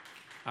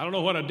I don't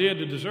know what I did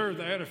to deserve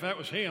that, if that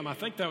was him. I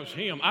think that was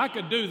him. I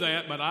could do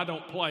that, but I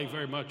don't play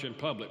very much in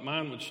public.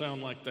 Mine would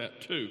sound like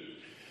that too.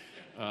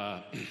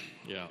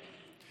 Yeah.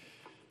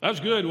 That was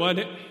good, wasn't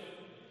it?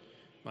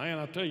 Man,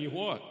 I'll tell you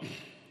what.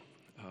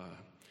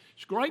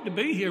 It's great to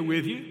be here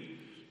with you.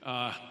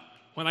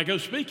 When I go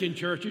speak in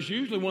churches,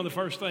 usually one of the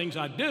first things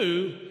I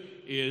do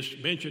is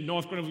mention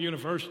North Greenville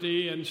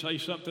University and say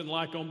something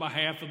like, on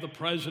behalf of the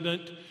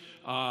president,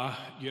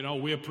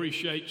 we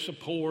appreciate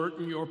support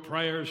and your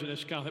prayers and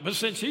this kind of thing. But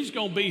since he's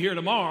going to be here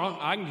tomorrow,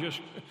 I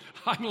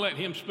can let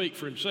him speak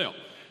for himself.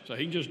 So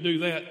he can just do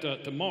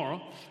that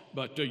tomorrow.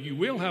 But you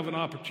will have an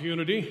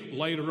opportunity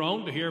later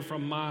on to hear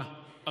from my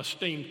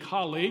esteemed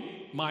colleague,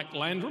 Mike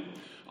Landrum,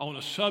 on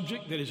a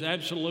subject that is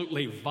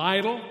absolutely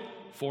vital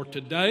for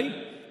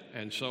today.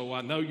 And so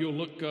I know you'll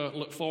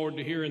look forward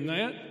to hearing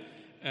that.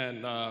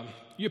 And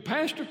your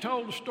pastor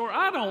told a story.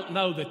 I don't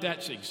know that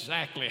that's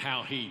exactly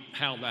how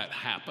that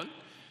happened.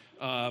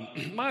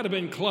 Might have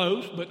been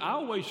close, but I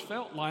always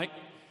felt like,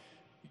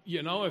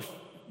 if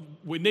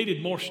we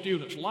needed more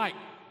students like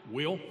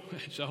Will,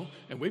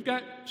 and we've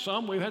had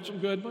some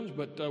good ones,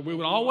 but we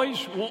would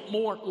always want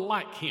more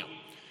like him.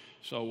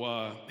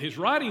 So his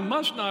writing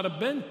must not have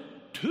been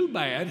too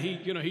bad.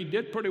 He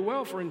did pretty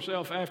well for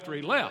himself after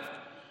he left.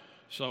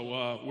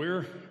 So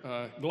we're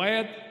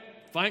glad,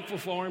 thankful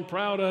for him,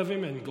 proud of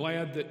him, and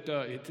glad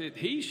that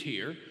he's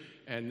here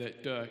and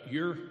that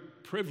you're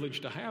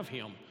privileged to have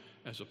him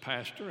as a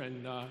pastor.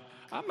 And I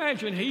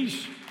imagine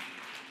he's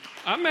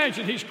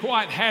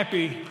quite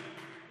happy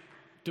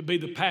to be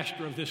the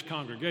pastor of this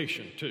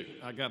congregation too.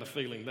 I got a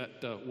feeling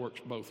that works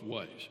both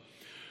ways.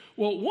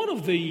 Well, one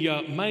of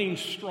the main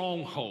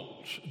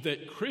strongholds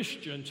that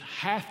Christians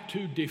have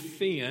to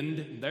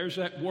defend, there's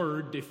that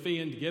word,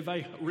 defend, give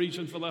a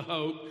reason for the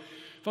hope.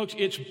 Folks,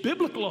 it's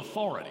biblical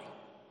authority.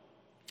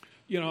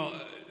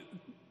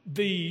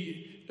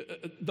 The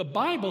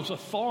Bible's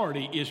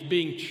authority is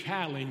being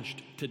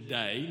challenged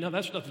today. Now,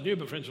 that's nothing new,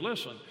 but friends,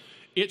 listen.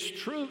 It's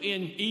true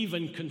in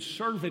even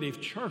conservative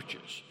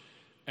churches,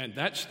 and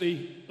that's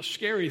the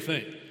scary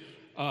thing.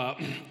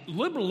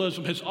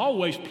 Liberalism has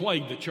always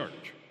plagued the church.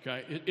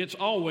 Okay, it's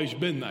always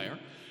been there.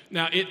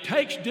 Now, it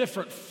takes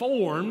different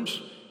forms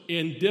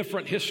in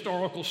different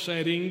historical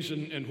settings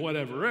and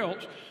whatever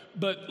else,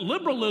 but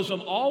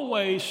liberalism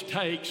always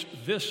takes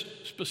this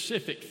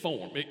specific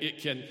form.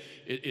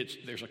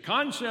 There's a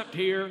concept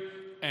here,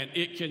 and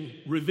it can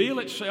reveal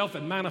itself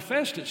and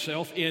manifest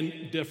itself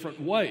in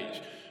different ways.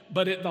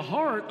 But at the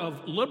heart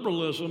of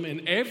liberalism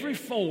in every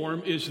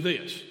form is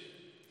this.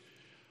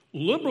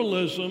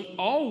 Liberalism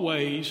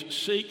always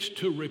seeks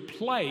to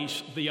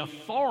replace the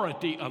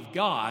authority of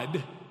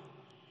God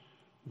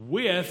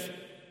with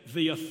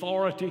the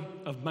authority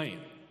of man.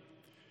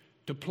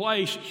 To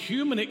place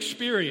human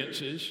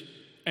experiences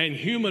and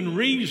human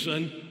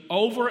reason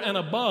over and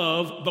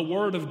above the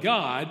Word of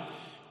God,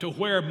 to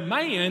where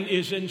man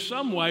is in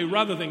some way,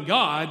 rather than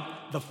God,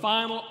 the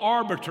final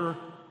arbiter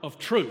of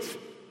truth.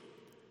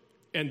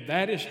 And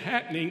that is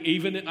happening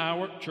even in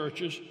our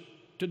churches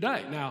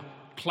today. Now,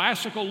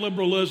 classical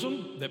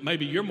liberalism that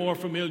maybe you're more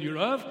familiar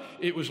of,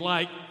 it was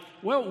like,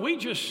 well, we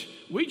just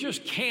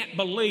can't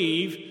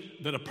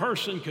believe that a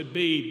person could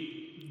be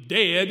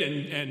dead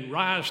and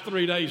rise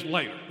 3 days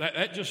later.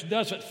 That just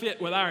doesn't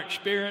fit with our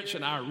experience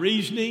and our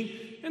reasoning.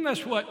 And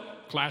that's what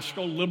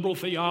classical liberal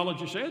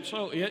theology said.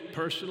 So it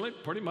personally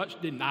pretty much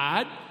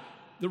denied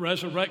the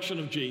resurrection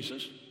of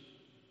Jesus.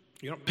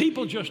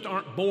 People just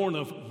aren't born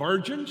of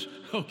virgins,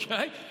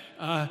 okay?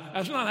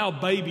 That's not how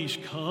babies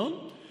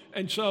come.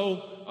 And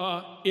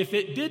so if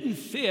it didn't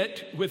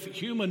fit with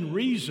human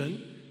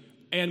reason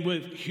and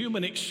with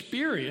human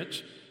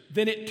experience,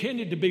 then it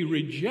tended to be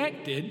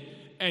rejected,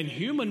 and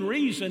human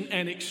reason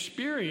and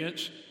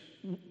experience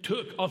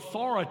took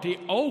authority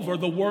over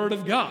the Word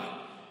of God.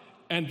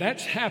 And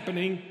that's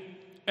happening,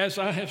 as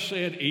I have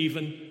said,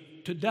 even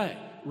today,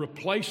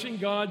 replacing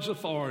God's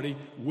authority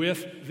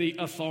with the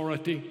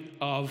authority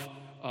of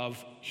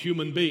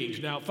human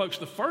beings. Now, folks,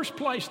 the first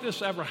place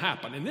this ever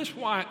happened, and this is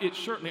why it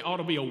certainly ought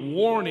to be a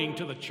warning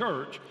to the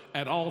church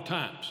at all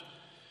times.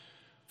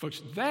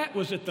 Folks, that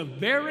was at the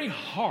very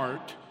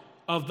heart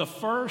of the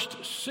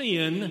first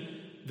sin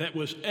that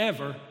was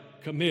ever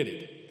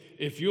committed.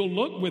 If you'll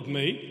look with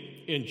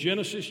me in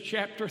Genesis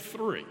chapter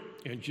 3.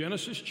 In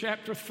Genesis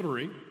chapter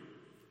 3,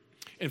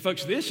 and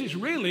folks, this is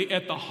really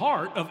at the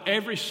heart of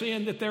every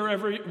sin that there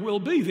ever will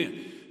be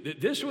then.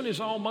 This one is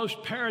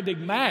almost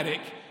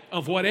paradigmatic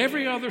of what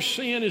every other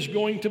sin is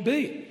going to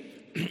be.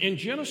 In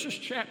Genesis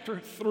chapter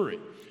 3,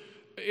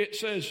 it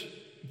says,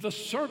 the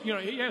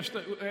serpent, he asked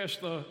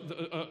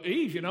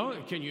Eve,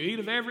 can you eat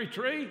of every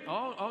tree?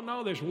 Oh,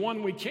 no, there's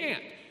one we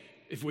can't.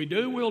 If we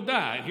do, we'll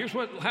die. And here's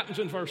what happens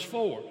in verse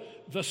 4.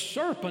 The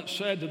serpent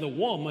said to the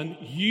woman,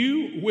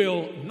 you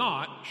will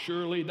not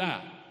surely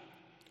die.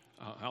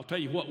 I'll tell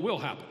you what will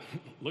happen.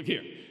 Look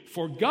here.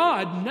 For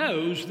God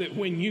knows that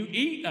when you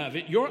eat of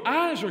it, your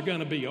eyes are going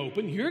to be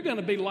open. You're going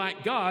to be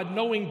like God,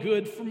 knowing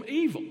good from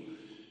evil.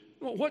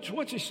 Well,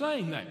 what's he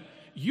saying there?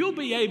 You'll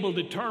be able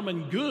to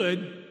determine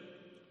good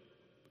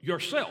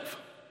yourself.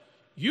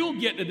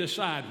 You'll get to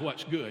decide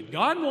what's good.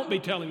 God won't be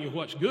telling you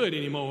what's good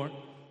anymore.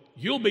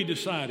 You'll be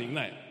deciding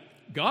that.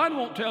 God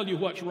won't tell you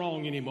what's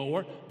wrong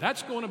anymore.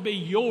 That's going to be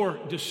your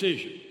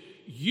decision.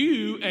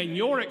 You and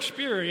your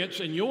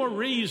experience and your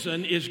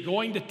reason is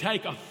going to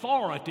take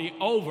authority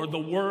over the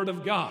Word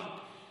of God.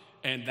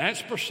 And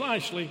that's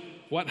precisely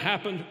what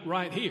happened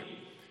right here.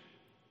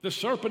 The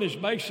serpent is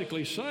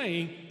basically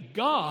saying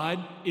God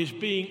is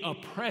being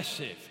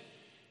oppressive.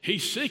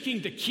 He's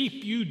seeking to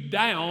keep you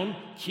down,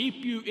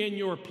 keep you in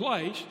your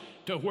place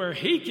to where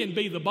he can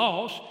be the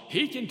boss.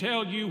 He can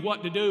tell you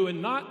what to do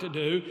and not to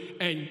do,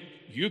 and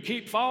you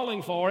keep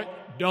falling for it.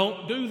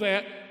 Don't do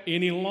that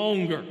any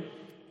longer.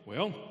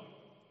 Well,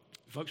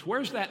 folks,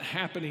 where's that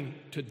happening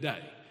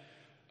today?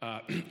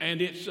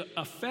 And it's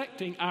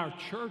affecting our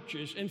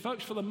churches, and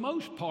folks, for the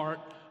most part,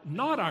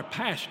 not our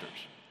pastors,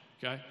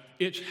 okay?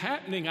 It's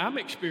happening, I'm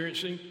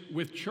experiencing,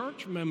 with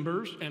church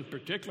members, and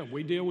particularly,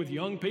 we deal with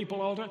young people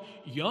all the time,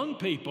 young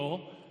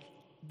people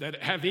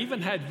that have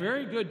even had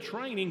very good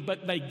training,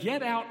 but they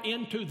get out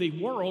into the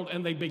world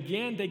and they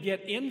begin to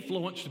get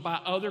influenced by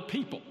other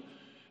people.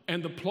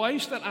 And the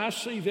place that I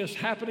see this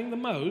happening the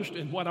most,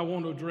 and what I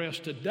want to address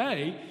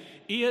today,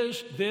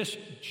 is this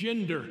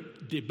gender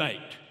debate.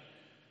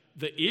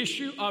 The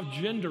issue of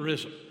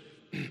genderism.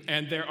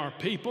 And there are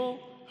people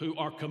who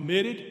are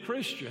committed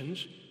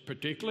Christians,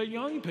 particularly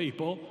young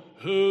people,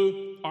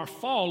 who are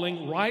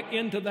falling right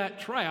into that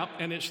trap,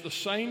 and it's the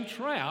same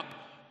trap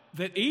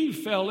that Eve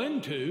fell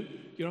into,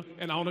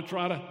 and I want to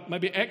try to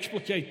maybe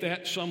explicate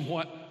that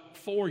somewhat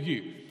for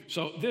you.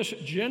 So this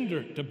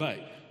gender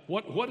debate,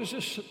 what is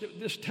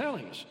this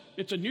telling us?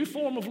 It's a new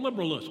form of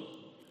liberalism.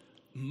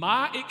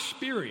 My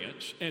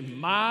experience and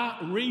my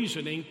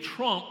reasoning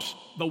trumps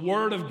the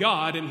Word of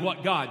God and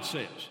what God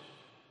says.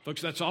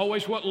 Folks, that's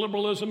always what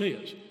liberalism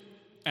is.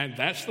 And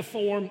that's the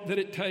form that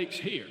it takes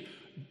here.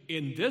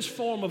 In this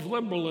form of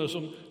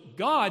liberalism,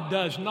 God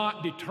does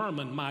not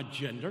determine my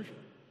gender.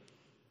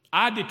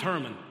 I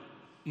determine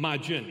my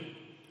gender.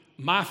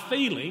 My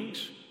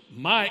feelings,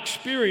 my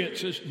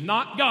experiences,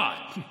 not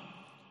God,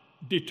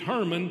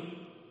 determine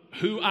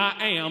who I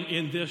am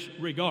in this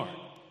regard.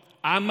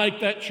 I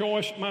make that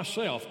choice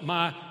myself.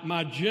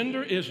 My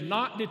gender is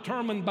not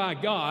determined by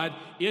God,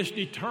 it's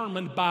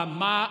determined by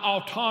my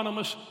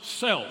autonomous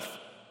self.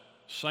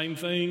 Same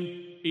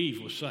thing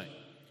Eve was saying.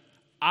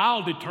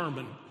 I'll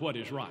determine what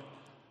is right.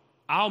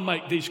 I'll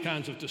make these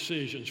kinds of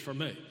decisions for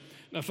me.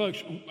 Now,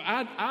 folks,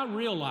 I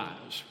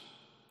realize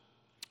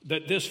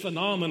that this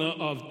phenomena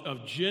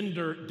of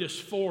gender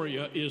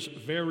dysphoria is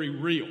very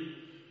real.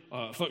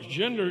 Folks,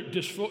 gender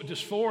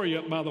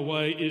dysphoria, by the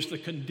way, is the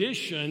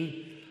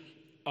condition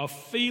of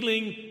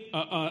feeling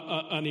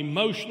an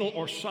emotional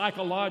or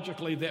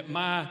psychologically that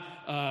my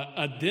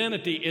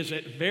identity is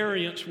at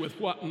variance with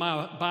what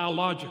my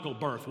biological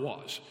birth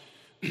was.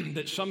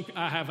 That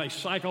I have a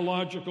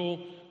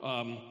psychological,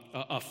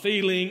 a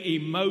feeling,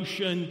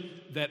 emotion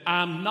that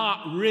I'm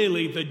not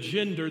really the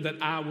gender that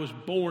I was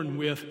born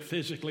with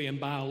physically and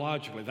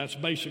biologically. That's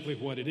basically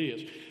what it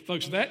is.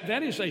 Folks,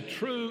 that is a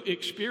true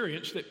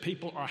experience that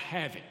people are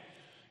having.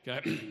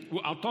 Okay?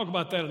 Well, I'll talk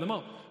about that in a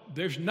moment.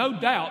 There's no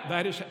doubt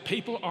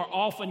people are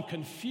often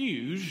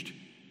confused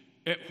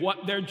at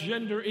what their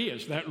gender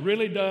is. That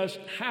really does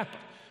happen.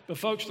 But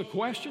folks, the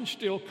question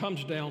still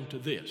comes down to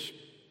this.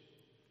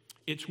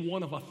 It's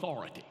one of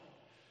authority.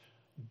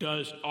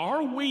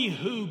 Are we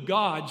who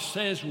God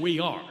says we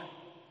are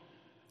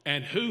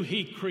and who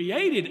He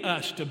created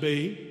us to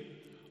be,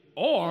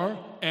 or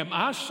am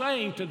I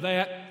saying to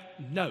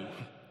that, no,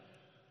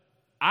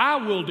 I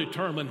will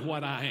determine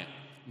what I am.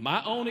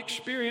 My own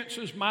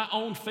experiences, my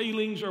own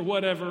feelings, or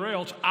whatever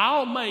else,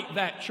 I'll make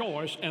that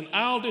choice and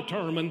I'll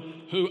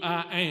determine who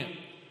I am.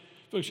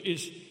 Folks,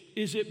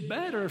 is it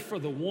better for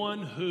the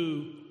one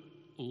who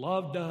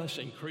loved us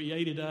and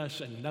created us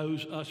and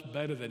knows us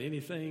better than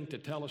anything to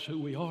tell us who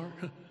we are?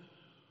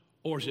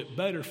 Or is it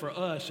better for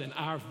us in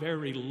our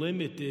very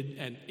limited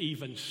and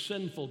even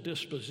sinful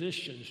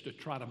dispositions to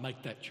try to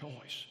make that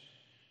choice?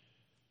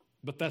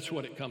 But that's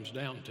what it comes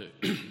down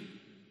to.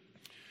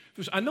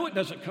 I know it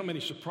doesn't come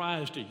any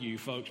surprise to you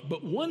folks,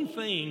 but one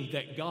thing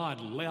that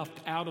God left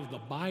out of the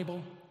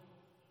Bible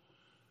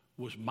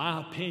was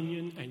my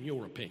opinion and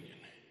your opinion.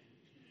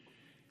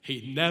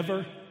 He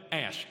never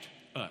asked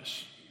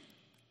us,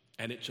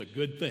 and it's a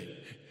good thing.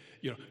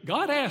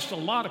 God asks a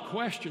lot of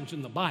questions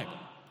in the Bible,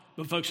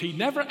 but folks, He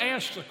never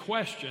asks a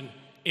question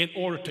in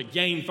order to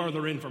gain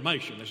further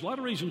information. There's a lot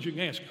of reasons you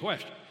can ask a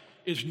question.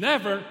 It's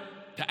never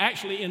to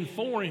actually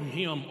inform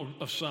Him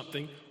of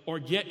something or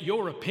get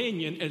your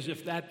opinion as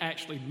if that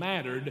actually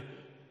mattered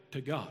to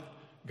God.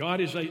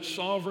 God is a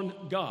sovereign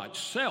God.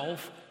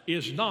 Self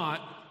is not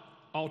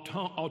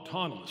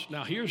autonomous.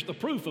 Now, here's the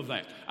proof of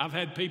that. I've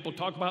had people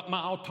talk about my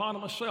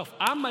autonomous self.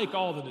 I make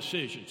all the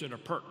decisions that are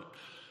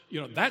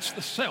pertinent. That's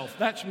the self.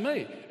 That's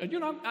me. And,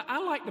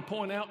 I like to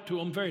point out to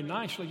them very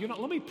nicely,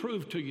 let me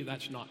prove to you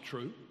that's not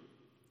true.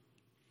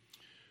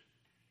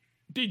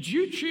 Did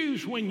you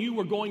choose when you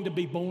were going to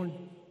be born?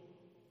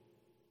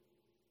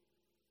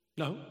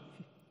 No.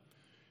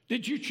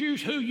 Did you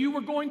choose who you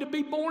were going to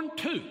be born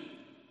to?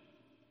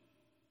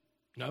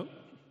 No.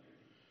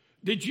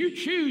 Did you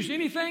choose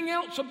anything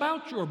else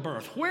about your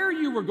birth, where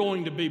you were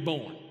going to be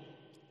born?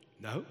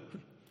 No.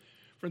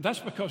 Friend, that's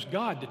because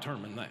God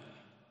determined that.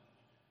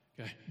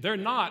 Okay? They're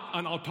not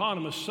an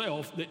autonomous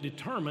self that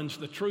determines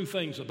the true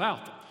things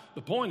about them.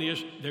 The point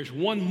is, there's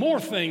one more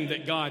thing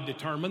that God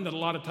determined that a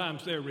lot of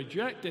times they're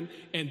rejecting,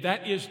 and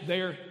that is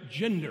their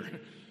gender.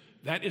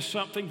 That is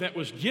something that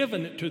was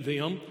given to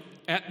them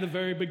at the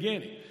very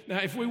beginning. Now,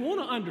 if we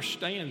want to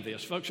understand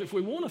this, folks, if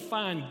we want to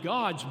find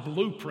God's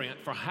blueprint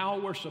for how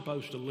we're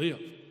supposed to live,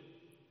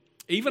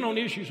 even on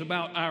issues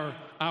about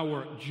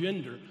our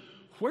gender,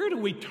 where do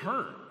we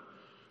turn?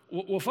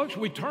 Well, folks,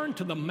 we turn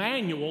to the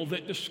manual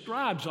that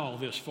describes all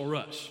this for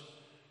us.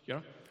 You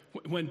know,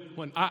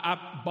 when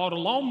I bought a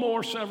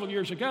lawnmower several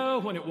years ago,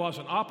 when it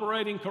wasn't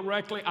operating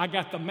correctly, I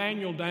got the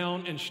manual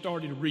down and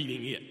started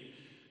reading it.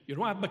 You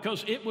know why?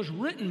 Because it was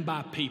written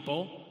by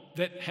people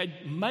that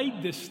had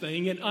made this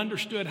thing and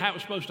understood how it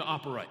was supposed to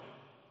operate.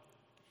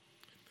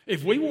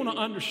 If we want to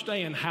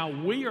understand how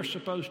we are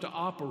supposed to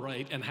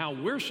operate and how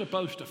we're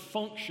supposed to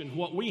function,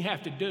 what we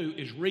have to do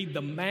is read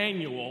the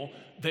manual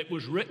that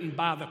was written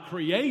by the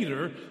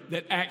Creator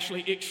that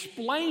actually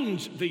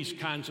explains these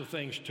kinds of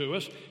things to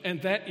us, and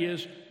that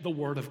is the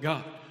Word of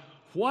God.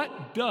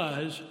 What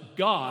does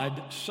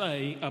God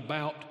say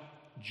about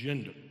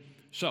gender?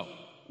 So,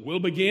 we'll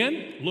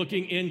begin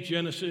looking in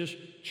Genesis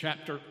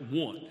chapter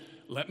 1.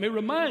 Let me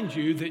remind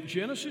you that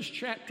Genesis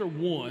chapter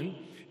 1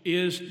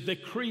 is the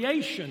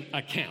creation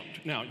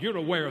account. Now, you're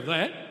aware of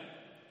that,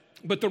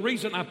 but the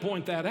reason I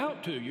point that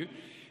out to you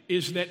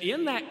is that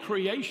in that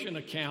creation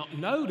account,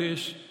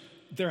 notice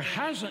there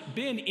hasn't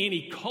been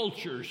any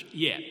cultures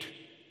yet,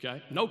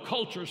 okay? No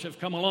cultures have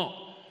come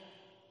along.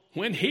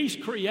 When he's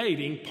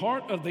creating,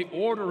 part of the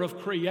order of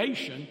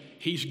creation,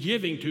 he's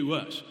giving to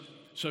us.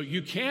 So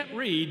you can't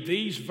read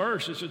these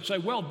verses and say,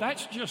 well,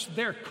 that's just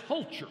their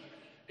culture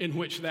in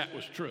which that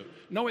was true.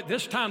 No, at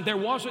this time, there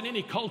wasn't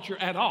any culture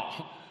at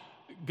all.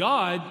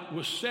 God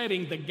was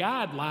setting the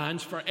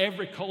guidelines for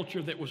every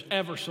culture that was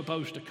ever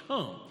supposed to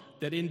come,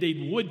 that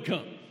indeed would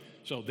come.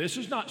 So this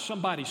is not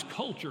somebody's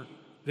culture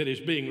that is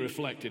being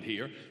reflected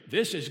here.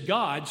 This is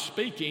God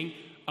speaking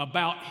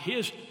about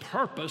his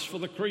purpose for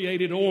the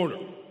created order.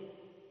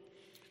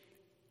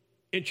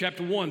 In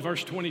chapter 1,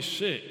 verse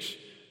 26,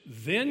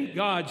 then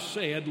God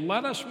said,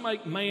 let us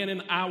make man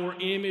in our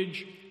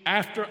image,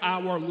 after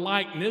our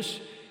likeness,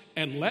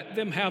 and let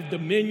them have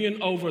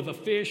dominion over the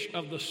fish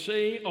of the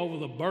sea, over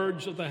the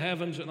birds of the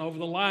heavens, and over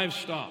the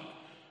livestock,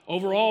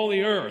 over all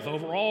the earth,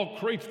 over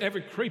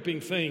every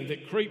creeping thing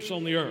that creeps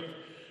on the earth.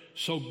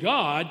 So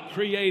God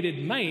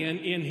created man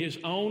in his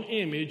own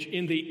image.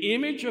 In the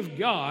image of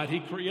God, he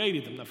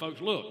created them. Now,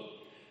 folks, look.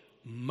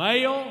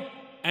 Male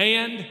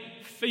and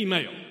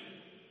female,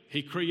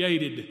 he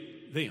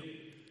created them.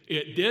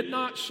 It did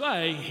not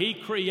say he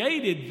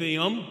created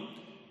them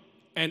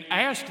and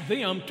asked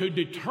them to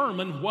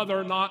determine whether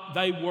or not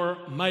they were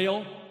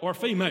male or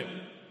female.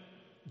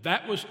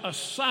 That was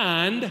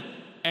assigned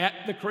at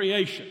the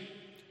creation.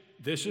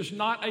 This is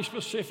not a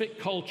specific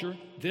culture.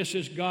 This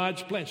is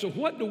God's plan. So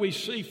what do we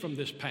see from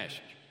this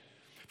passage?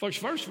 Folks,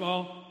 first of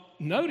all,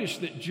 notice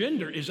that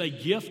gender is a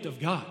gift of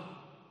God.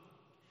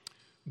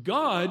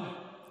 God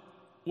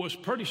was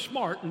pretty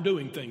smart in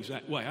doing things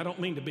that way. I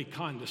don't mean to be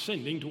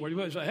condescending to where he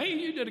would say, hey,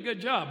 you did a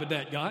good job with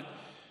that, God.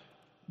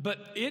 But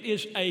it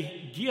is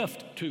a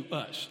gift to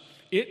us.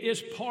 It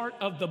is part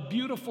of the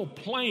beautiful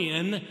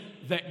plan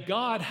that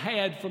God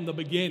had from the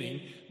beginning,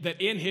 that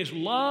in his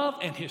love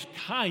and his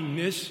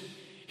kindness,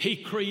 he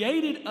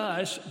created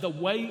us the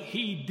way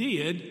he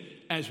did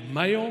as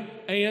male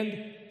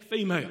and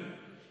female.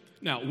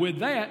 Now, with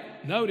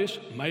that, notice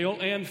male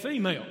and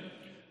female.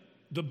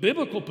 The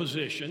biblical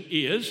position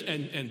is,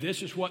 and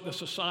this is what the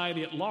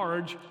society at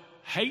large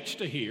hates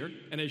to hear,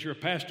 and as your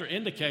pastor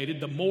indicated,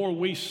 the more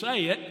we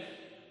say it,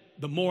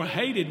 the more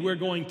hated we're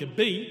going to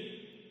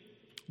be,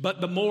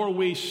 but the more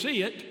we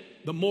see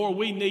it, the more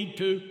we need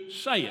to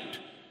say it.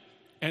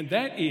 And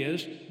that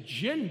is,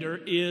 gender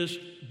is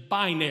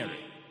binary.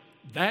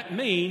 That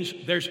means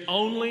there's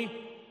only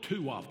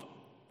two of them.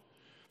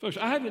 Folks,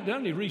 I haven't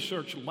done any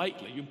research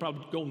lately. You can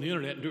probably go on the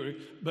internet and do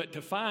it, but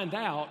to find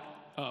out,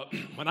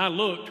 when I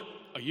looked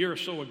a year or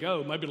so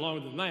ago, maybe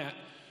longer than that,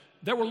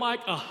 there were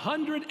like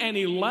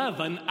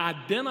 111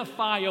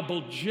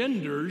 identifiable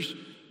genders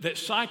that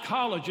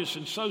psychologists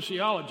and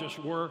sociologists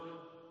were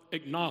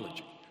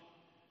acknowledging.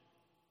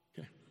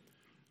 Okay.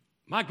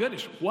 My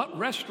goodness, what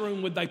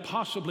restroom would they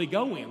possibly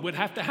go in? Would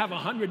have to have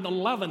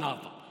 111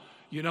 of them.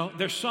 You know,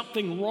 there's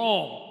something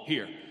wrong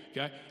here.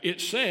 Okay?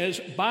 It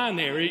says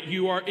binary,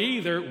 you are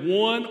either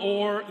one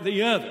or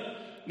the other.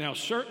 Now,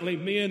 certainly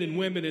men and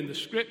women in the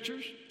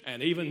scriptures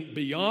and even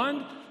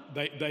beyond,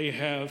 they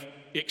have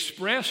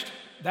expressed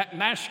that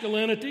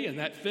masculinity and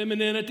that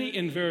femininity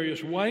in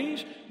various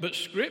ways, but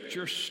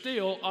Scripture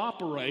still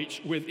operates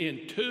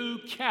within two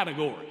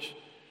categories: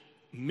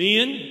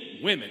 men,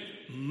 women,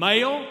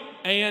 male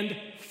and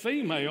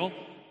female,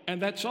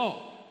 and that's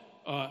all.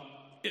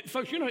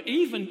 Folks, you know,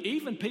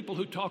 even people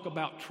who talk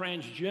about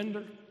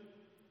transgender,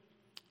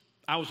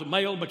 I was a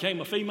male, became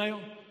a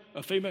female,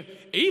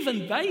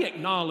 even they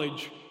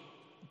acknowledge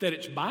that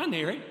it's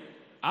binary.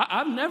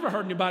 I've never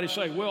heard anybody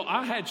say, well,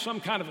 I had some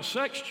kind of a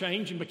sex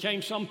change and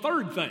became some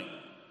third thing.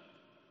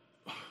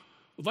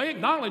 Well, they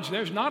acknowledge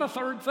there's not a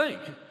third thing.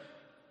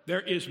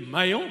 There is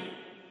male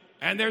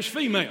and there's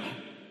female.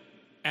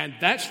 And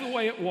that's the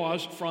way it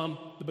was from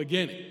the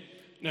beginning.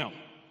 Now,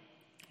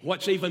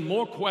 what's even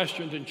more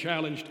questioned and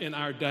challenged in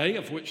our day,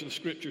 of which the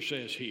Scripture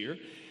says here,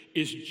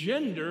 is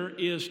gender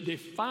is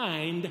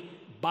defined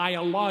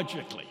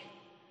biologically.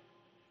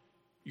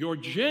 Your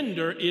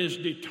gender is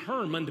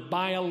determined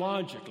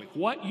biologically.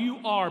 What you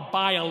are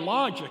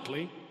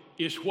biologically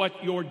is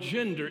what your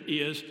gender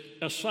is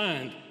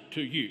assigned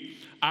to you.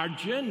 Our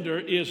gender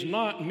is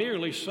not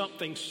merely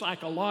something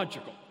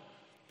psychological.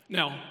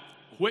 Now,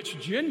 which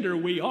gender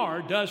we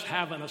are does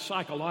have a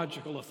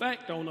psychological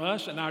effect on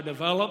us and our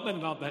development,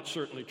 and all that's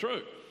certainly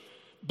true.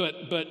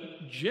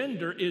 But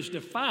gender is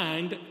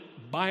defined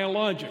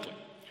biologically.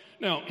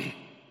 Now,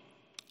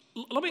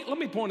 let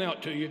me point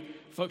out to you,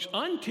 folks,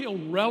 until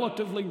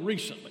relatively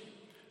recently,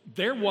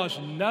 there was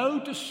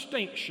no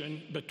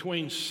distinction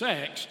between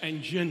sex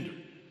and gender.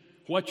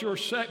 What your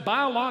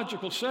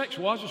biological sex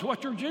was is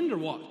what your gender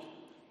was.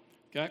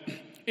 Okay?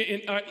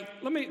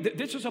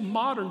 This is a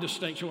modern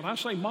distinction. When I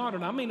say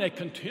modern, I mean a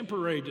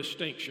contemporary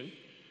distinction,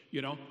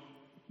 you know,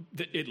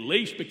 that at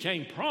least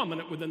became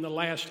prominent within the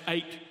last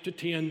 8 to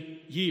 10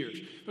 years.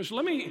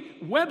 So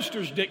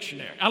Webster's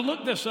Dictionary, I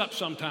looked this up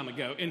some time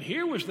ago, and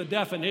here was the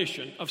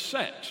definition of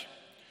sex.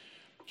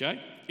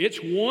 Okay? It's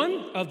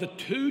one of the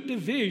two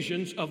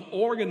divisions of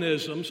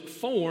organisms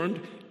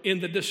formed in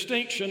the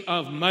distinction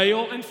of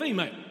male and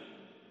female.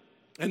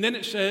 And then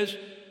it says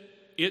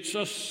it's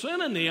a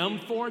synonym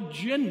for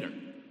gender.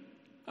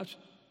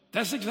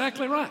 That's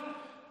exactly right.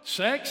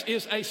 Sex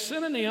is a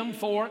synonym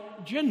for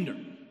gender.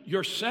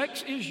 Your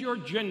sex is your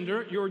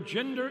gender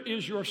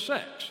is your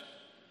sex.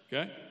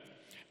 Okay?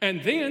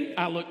 And then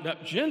I looked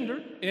up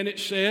gender and it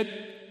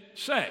said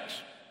sex.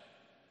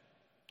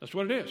 That's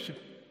what it is.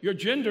 Your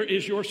gender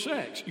is your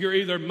sex. You're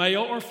either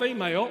male or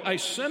female. A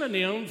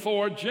synonym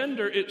for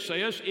gender, it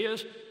says,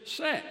 is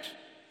sex.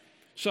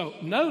 So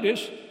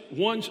notice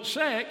one's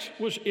sex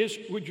was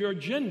your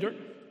gender.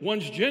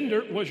 One's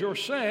gender was your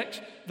sex.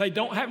 They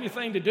don't have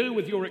anything to do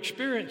with your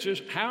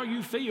experiences, how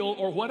you feel,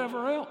 or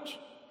whatever else.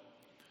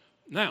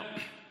 Now,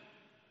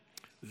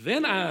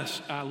 then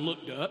I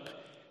looked up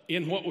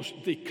in what was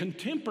the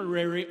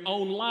contemporary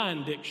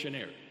online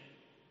dictionary.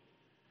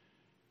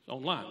 It's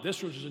online.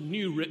 This was a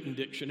new written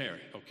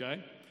dictionary,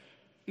 okay?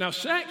 Now,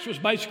 sex was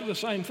basically the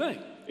same thing.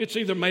 It's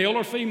either male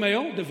or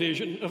female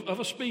division of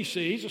a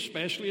species,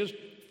 especially as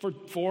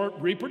for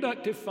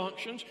reproductive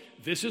functions.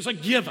 This is a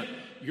given.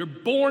 You're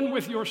born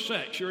with your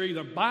sex. You're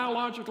either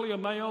biologically a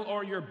male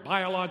or you're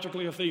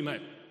biologically a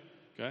female.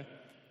 Okay?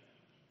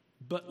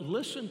 But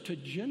listen to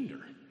gender.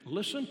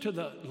 Listen to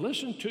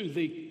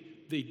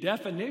the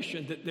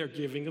definition that they're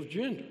giving of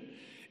gender.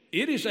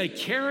 It is a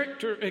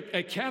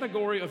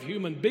category of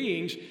human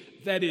beings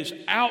that is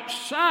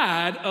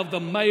outside of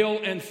the male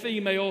and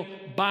female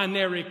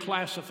binary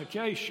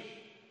classification.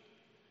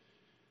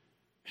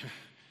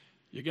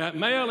 You got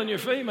male and you're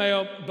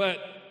female, but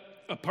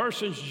a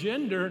person's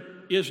gender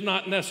is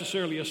not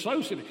necessarily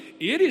associated.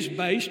 It is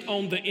based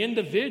on the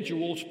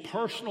individual's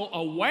personal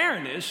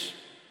awareness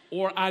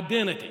or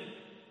identity.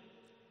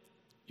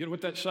 You know what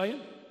that's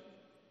saying?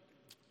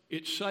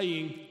 It's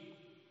saying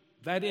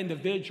that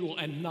individual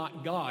and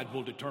not God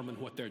will determine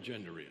what their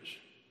gender is.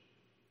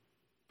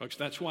 Folks,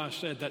 that's why I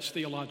said that's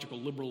theological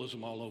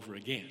liberalism all over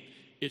again.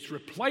 It's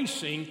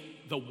replacing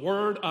the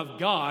Word of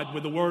God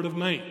with the Word of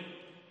man.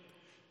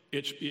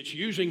 It's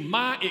using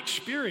my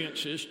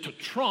experiences to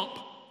trump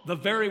the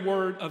very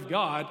Word of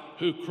God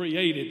who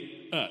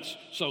created us.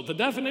 So the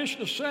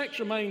definition of sex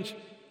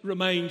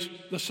remains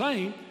the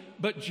same,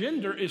 but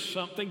gender is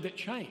something that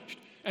changed.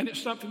 And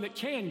it's something that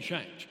can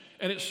change.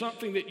 And it's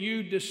something that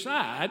you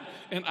decide.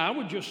 And I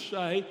would just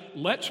say,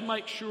 let's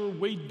make sure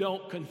we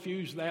don't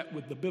confuse that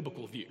with the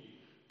biblical view.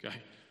 Okay?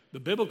 The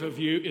biblical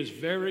view is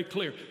very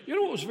clear. You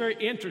know what was very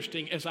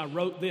interesting as I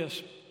wrote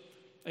this?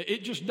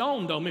 It just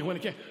dawned on me when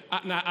it came.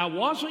 Now, I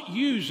wasn't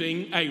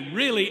using a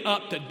really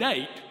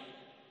up-to-date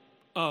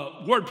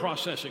word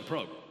processing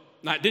program.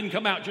 Now, it didn't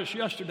come out just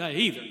yesterday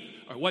either,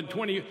 or it wasn't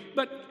 20 years,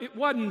 but it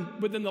wasn't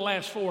within the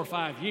last 4 or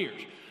 5 years.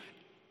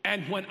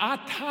 And when I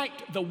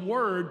typed the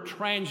word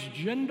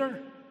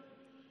transgender,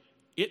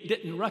 it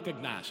didn't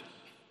recognize it.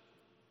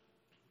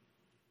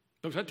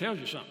 Because that tells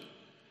you something.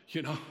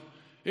 You know,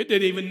 it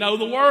didn't even know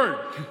the word.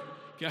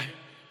 Okay?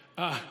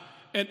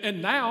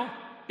 And now,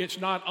 it's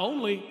not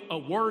only a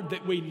word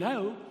that we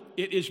know,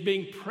 it is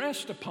being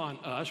pressed upon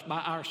us by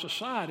our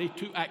society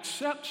to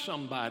accept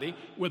somebody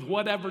with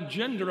whatever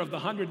gender of the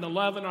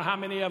 111 or how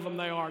many of them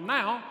they are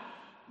now.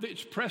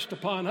 It's pressed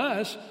upon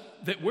us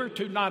that we're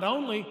to not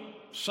only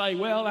say,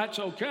 well, that's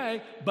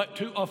okay, but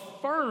to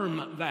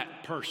affirm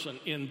that person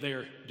in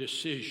their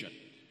decision.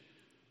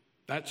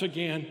 That's,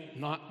 again,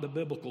 not the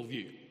biblical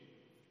view.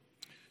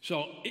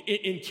 So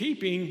in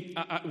keeping,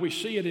 we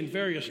see it in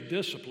various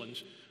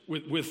disciplines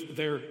with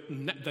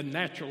the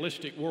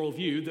naturalistic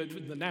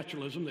worldview, the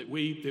naturalism that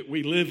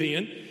we live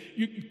in.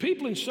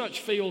 People in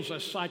such fields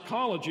as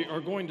psychology are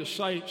going to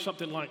say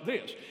something like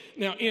this.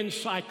 Now, in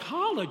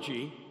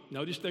psychology,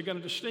 notice they're going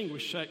to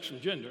distinguish sex from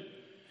gender.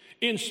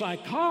 In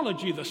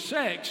psychology, the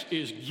sex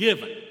is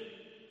given,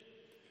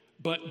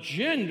 but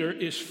gender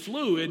is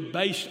fluid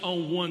based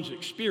on one's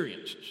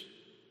experiences.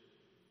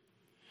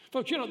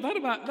 Folks,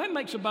 that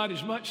makes about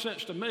as much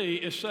sense to me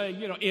as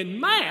saying, in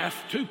math,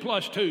 2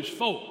 plus 2 is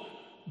 4.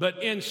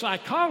 But in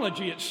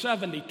psychology, it's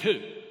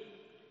 72.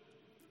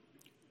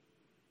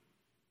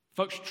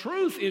 Folks,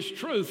 truth is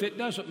truth. It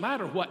doesn't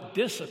matter what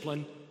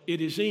discipline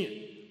it is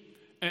in.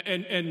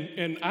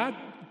 And I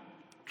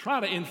try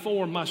to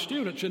inform my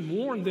students and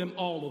warn them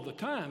all of the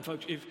time,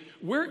 folks, if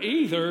we're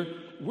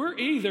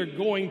either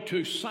going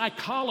to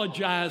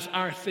psychologize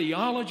our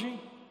theology,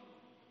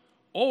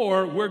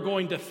 or we're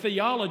going to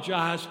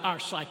theologize our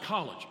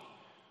psychology.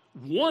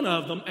 One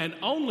of them, and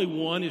only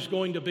one, is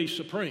going to be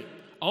supreme.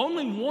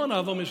 Only one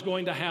of them is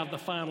going to have the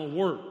final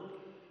word.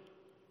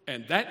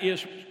 And that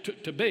is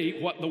to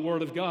be what the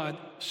Word of God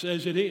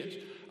says it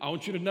is. I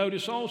want you to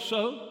notice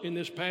also in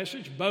this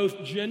passage,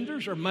 both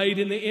genders are made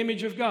in the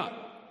image of God.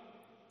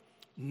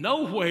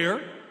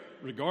 Nowhere,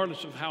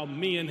 regardless of how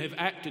men have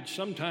acted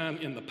sometime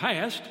in the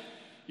past,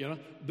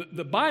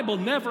 the Bible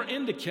never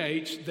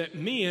indicates that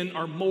men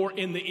are more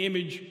in the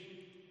image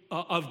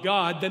of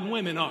God than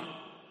women are,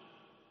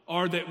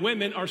 or that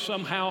women are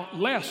somehow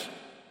less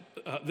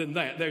than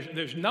that.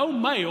 There's no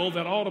male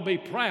that ought to be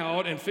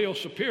proud and feel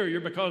superior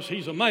because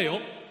he's a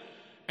male,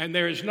 and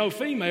there is no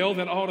female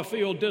that ought to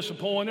feel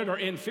disappointed or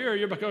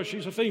inferior because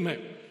she's a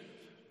female.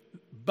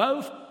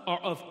 Both are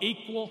of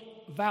equal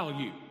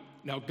value.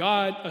 Now,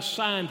 God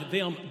assigned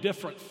them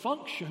different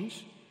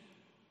functions,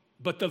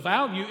 but the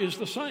value is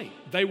the same.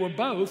 They were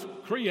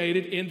both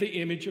created in the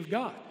image of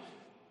God.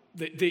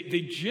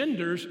 The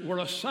genders were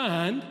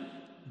assigned,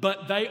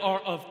 but they are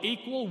of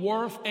equal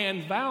worth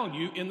and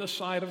value in the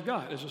sight of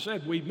God. As I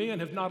said, we men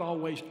have not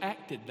always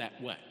acted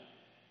that way.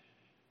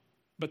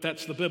 But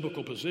that's the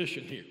biblical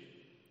position here.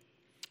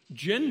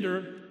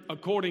 Gender,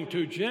 according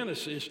to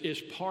Genesis, is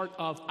part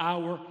of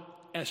our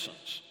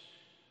essence.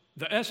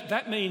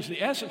 That means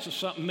the essence of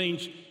something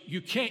means you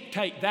can't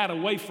take that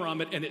away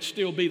from it and it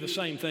still be the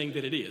same thing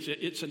that it is.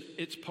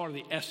 It's part of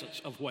the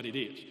essence of what it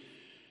is.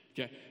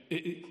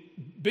 Okay?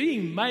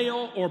 Being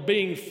male or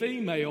being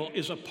female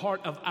is a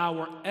part of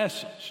our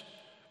essence.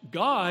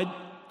 God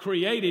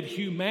created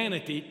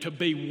humanity to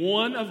be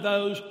one of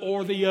those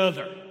or the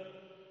other.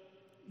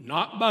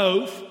 Not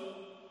both.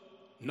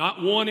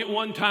 Not one at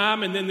one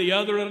time and then the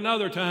other at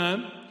another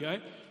time.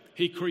 Okay?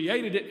 He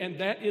created it, and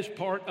that is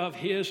part of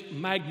His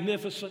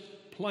magnificent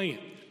plan.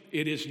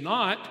 It is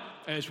not,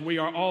 as we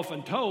are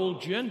often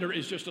told, gender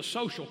is just a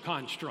social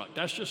construct.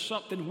 That's just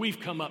something we've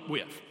come up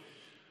with.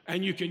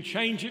 And you can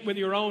change it with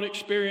your own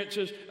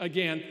experiences.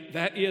 Again,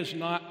 that is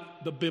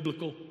not the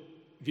biblical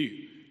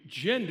view.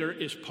 Gender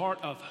is part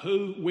of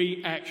who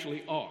we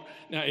actually are.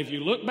 Now, if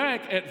you look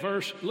back at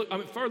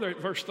further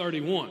at verse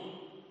 31,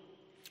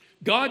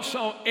 God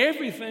saw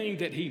everything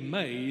that He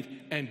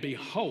made, and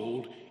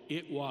behold,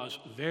 it was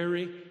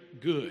very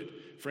good.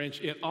 Friends,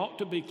 it ought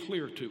to be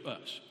clear to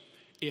us.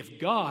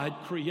 If God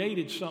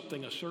created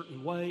something a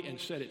certain way and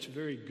said it's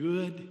very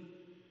good,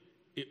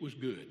 it was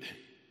good.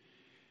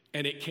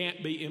 And it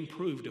can't be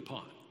improved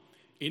upon.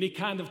 Any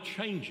kind of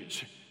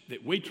changes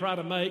that we try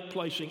to make,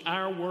 placing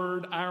our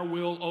word, our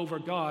will over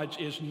God's,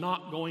 is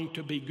not going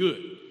to be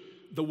good.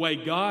 The way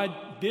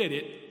God did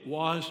it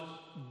was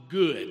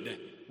good.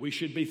 We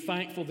should be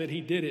thankful that He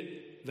did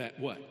it that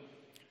way.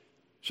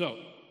 So,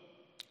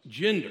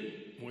 gender,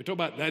 when we talk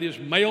about that is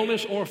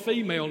maleness or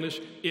femaleness,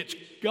 it's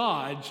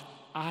God's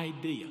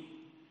idea.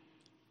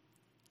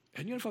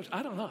 And folks,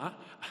 I don't know.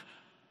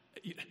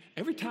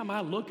 Every time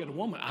I look at a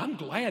woman, I'm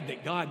glad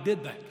that God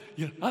did that.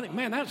 I think,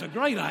 man, that's a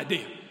great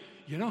idea.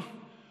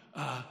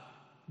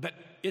 But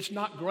it's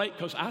not great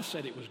because I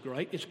said it was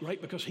great. It's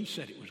great because He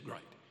said it was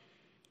great.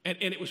 And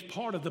it was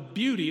part of the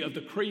beauty of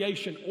the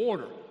creation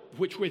order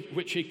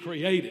which He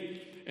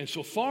created. And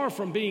so far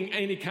from being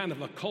any kind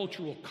of a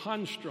cultural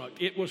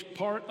construct, it was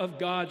part of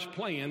God's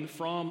plan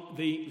from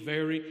the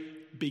very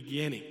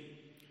beginning.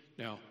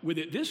 Now, with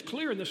it this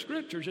clear in the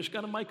Scriptures, it's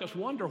going to make us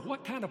wonder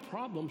what kind of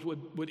problems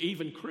would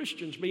even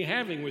Christians be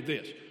having with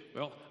this.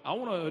 Well, I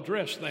want to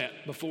address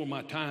that before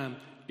my time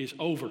is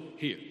over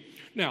here.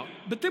 Now,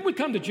 but then we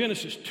come to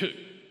Genesis 2.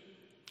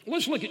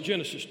 Let's look at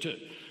Genesis 2.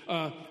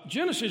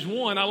 Genesis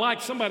 1,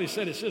 somebody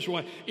said it this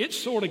way, it's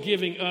sort of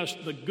giving us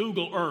the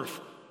Google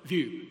Earth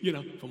view,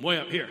 from way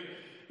up here,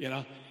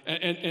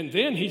 and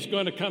then He's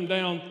going to come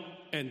down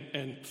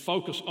and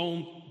focus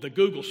on the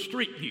Google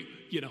Street view.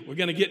 We're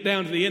going to get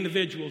down to the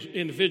individual.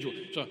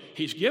 So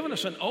He's given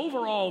us an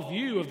overall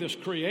view of this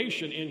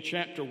creation in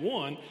chapter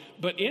 1,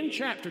 but in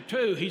chapter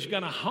 2, He's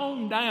going to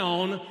hone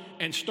down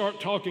and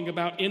start talking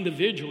about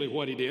individually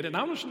what He did. And I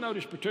want us to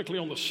notice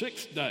particularly on the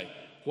 6th day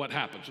what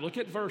happens. Look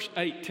at verse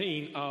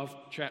 18 of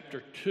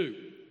chapter 2.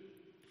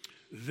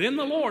 Then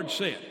the Lord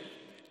said,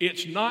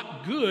 it's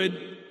not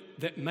good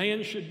that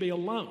man should be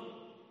alone.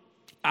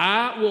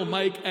 I will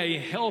make a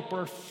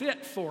helper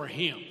fit for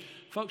him.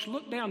 Folks,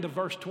 look down to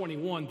verse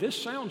 21.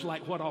 This sounds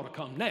like what ought to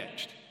come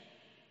next.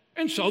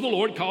 And so the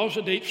Lord caused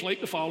a deep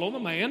sleep to fall on the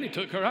man. He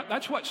took her up.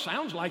 That's what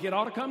sounds like it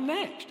ought to come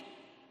next.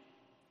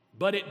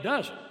 But it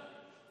doesn't.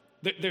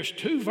 There's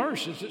two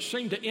verses that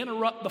seem to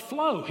interrupt the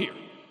flow here.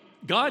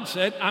 God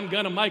said, I'm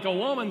going to make a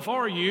woman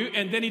for you,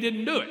 and then he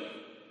didn't do it.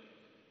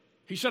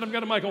 He said, I'm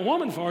going to make a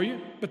woman for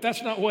you, but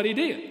that's not what he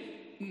did.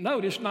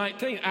 Notice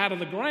 19, out of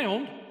the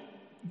ground,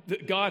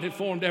 that God had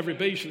formed every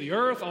beast of the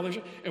earth, all this,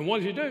 and what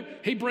does he do?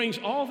 He brings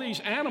all these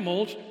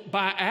animals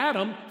by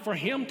Adam for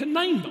him to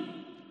name them.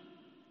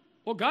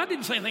 Well, God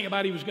didn't say anything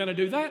about he was going to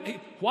do that.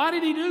 Why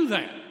did he do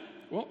that?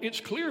 Well,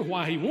 it's clear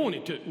why he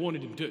wanted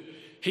him to.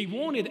 He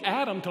wanted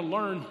Adam to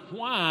learn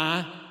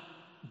why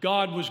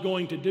God was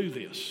going to do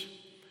this.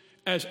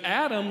 As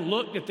Adam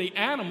looked at the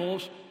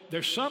animals,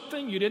 there's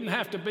something you didn't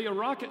have to be a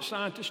rocket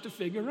scientist to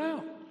figure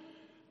out.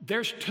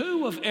 There's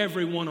two of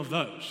every one of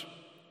those.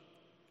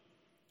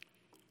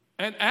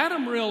 And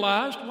Adam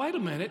realized, wait a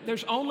minute,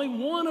 there's only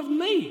one of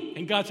me.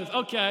 And God says,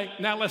 okay,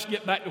 now let's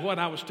get back to what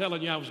I was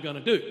telling you I was going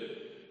to do.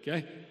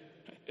 Okay?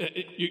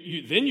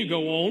 Then you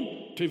go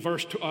on to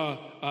verse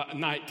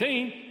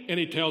 19, and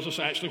he tells us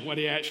actually what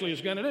he actually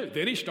is going to do.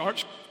 Then he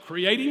starts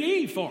creating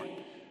Eve for him.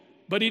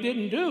 But he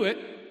didn't do it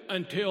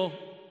until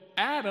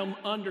Adam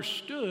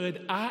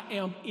understood, I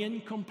am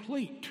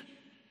incomplete.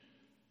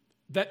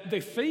 That the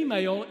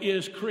female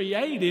is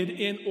created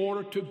in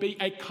order to be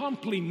a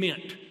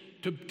complement,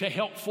 to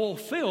help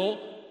fulfill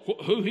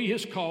who he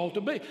is called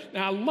to be.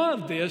 Now, I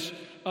love this.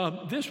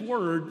 This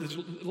word, there's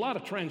a lot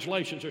of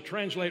translations are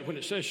translated when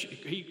it says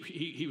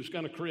he was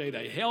going to create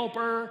a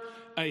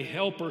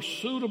helper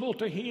suitable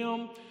to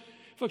him.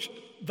 Folks,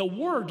 the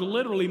word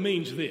literally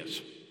means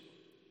this.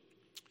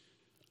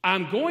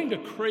 I'm going to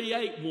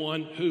create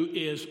one who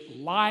is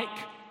like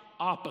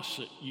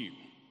opposite you.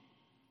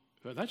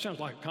 Well, that sounds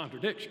like a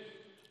contradiction.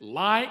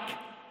 Like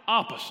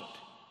opposite.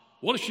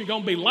 Well, is she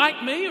going to be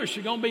like me or is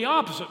she going to be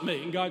opposite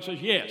me? And God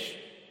says, yes.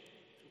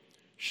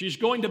 She's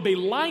going to be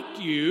like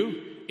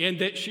you in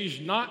that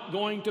she's not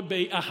going to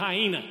be a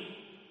hyena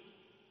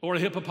or a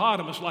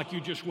hippopotamus like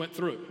you just went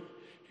through.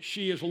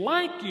 She is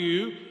like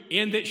you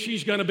in that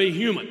she's going to be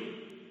human.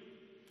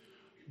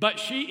 But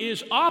she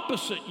is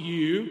opposite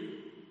you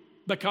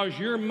because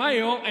you're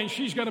male and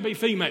she's going to be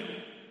female.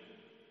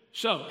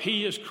 So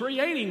he is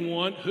creating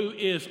one who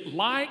is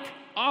like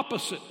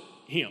opposite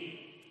him.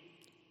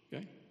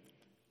 Okay?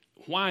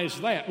 Why is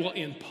that? Well,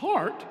 in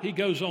part, he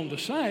goes on to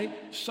say,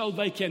 so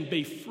they can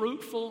be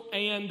fruitful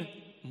and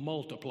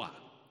multiply.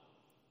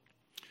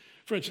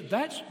 Friends,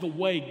 that's the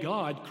way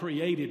God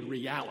created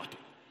reality.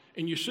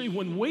 And you see,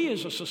 when we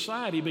as a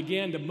society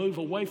began to move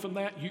away from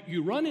that,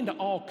 you run into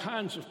all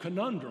kinds of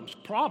conundrums,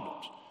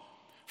 problems.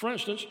 For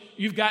instance,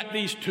 you've got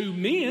these two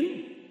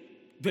men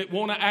that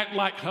want to act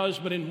like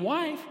husband and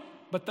wife,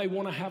 but they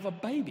want to have a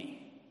baby.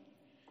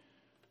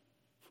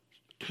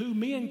 Two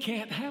men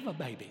can't have a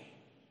baby.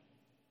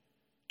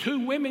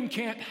 Two women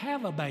can't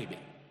have a baby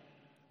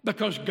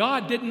because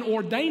God didn't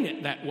ordain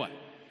it that way.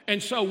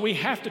 And so we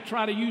have to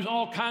try to use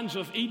all kinds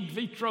of in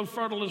vitro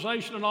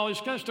fertilization and all this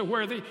kind of stuff,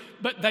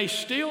 but they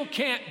still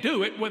can't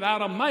do it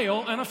without a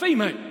male and a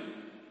female.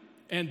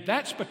 And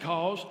that's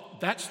because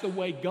that's the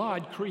way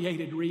God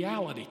created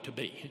reality to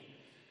be.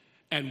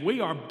 And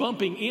we are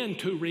bumping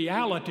into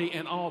reality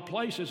in all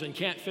places and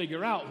can't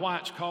figure out why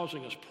it's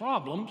causing us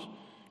problems.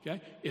 Okay?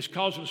 It's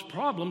causing us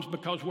problems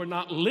because we're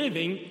not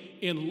living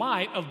in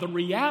light of the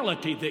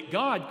reality that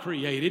God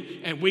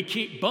created, and we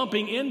keep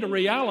bumping into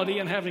reality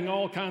and having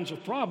all kinds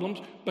of problems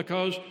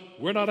because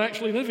we're not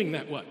actually living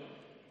that way.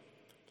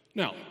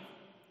 Now,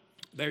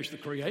 there's the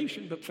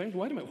creation, but friends,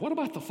 wait a minute. What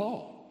about the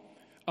fall?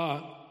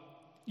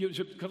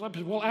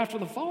 Because well, after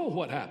the fall,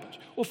 what happens?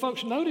 Well,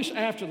 folks, notice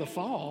after the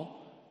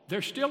fall,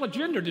 there's still a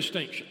gender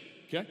distinction.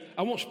 Okay?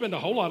 I won't spend a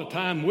whole lot of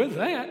time with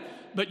that,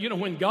 but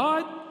when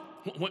God,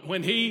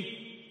 when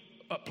he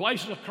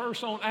places a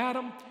curse on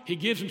Adam, he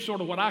gives him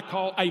sort of what I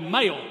call a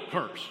male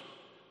curse.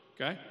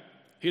 Okay?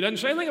 He doesn't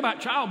say anything about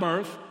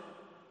childbirth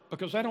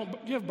because they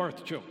don't give birth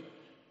to children.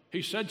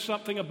 He said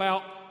something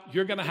about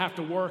you're going to have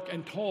to work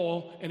and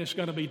toil and it's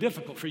going to be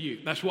difficult for you.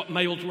 That's what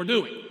males were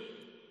doing.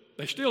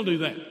 They still do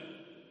that.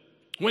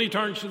 When he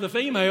turns to the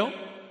female,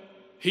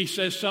 he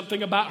says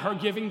something about her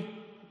giving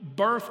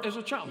birth as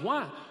a child.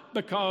 Why?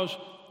 Because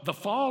the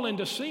fall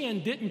into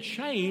sin didn't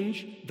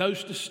change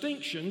those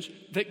distinctions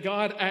that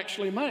God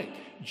actually made.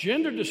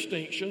 Gender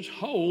distinctions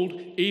hold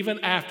even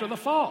after the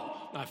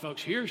fall. Now,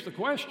 folks, here's the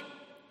question.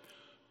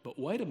 But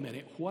wait a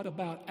minute, what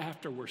about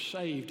after we're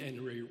saved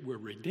and we're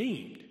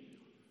redeemed?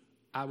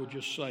 I would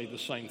just say the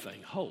same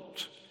thing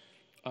holds.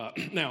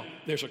 Now,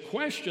 there's a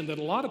question that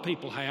a lot of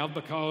people have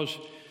because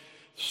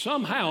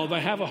somehow they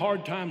have a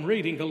hard time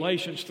reading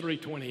Galatians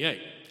 3:28.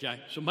 Okay?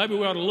 So maybe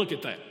we ought to look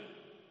at that.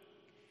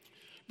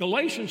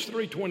 Galatians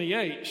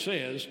 3:28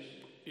 says,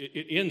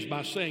 it ends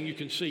by saying you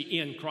can see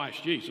in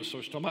Christ Jesus. So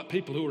it's talking about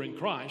people who are in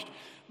Christ.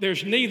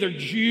 There's neither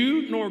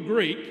Jew nor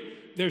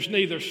Greek. There's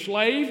neither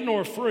slave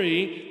nor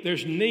free.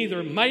 There's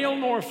neither male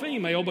nor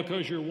female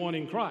because you're one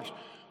in Christ.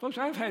 Folks,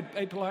 I've had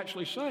people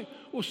actually say,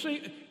 well,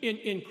 see,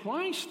 in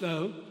Christ,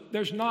 though,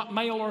 there's not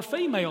male or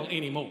female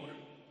anymore.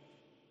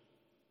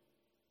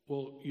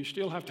 Well, you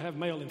still have to have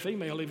male and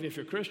female even if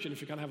you're Christian,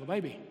 if you're going to have a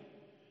baby.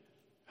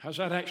 How's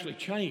that actually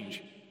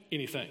change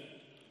anything?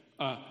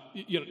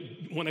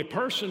 When a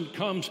person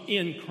comes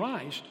in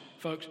Christ,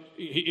 folks,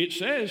 it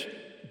says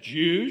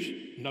Jews,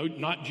 no,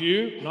 not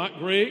Jew, not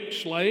Greek,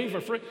 slave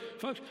or free.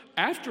 Folks,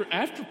 after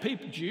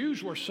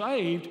Jews were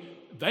saved,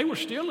 they were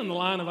still in the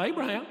line of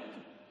Abraham.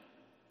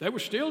 They were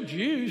still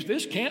Jews.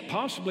 This can't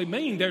possibly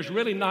mean there's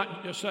really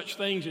not such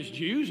things as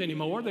Jews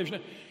anymore.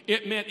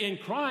 It meant in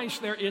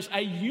Christ there is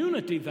a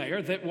unity there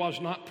that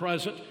was not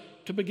present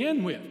to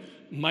begin with.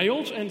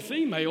 Males and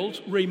females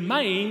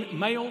remain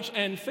males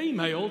and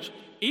females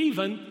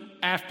even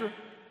after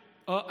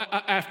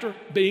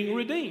being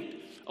redeemed.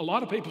 A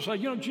lot of people say,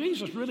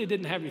 Jesus really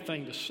didn't have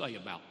anything to say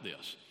about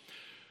this.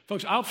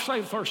 Folks, I'll say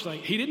the first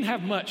thing. He didn't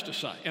have much to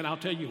say, and I'll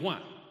tell you why.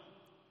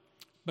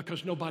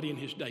 Because nobody in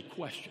his day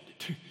questioned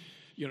it.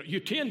 You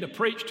tend to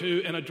preach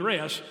to and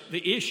address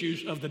the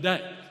issues of the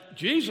day.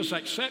 Jesus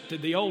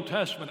accepted the Old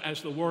Testament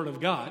as the Word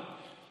of God.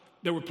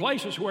 There were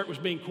places where it was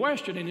being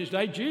questioned in his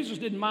day. Jesus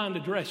didn't mind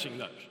addressing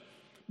those.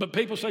 But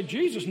people say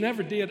Jesus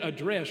never did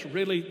address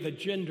really the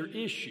gender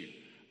issue.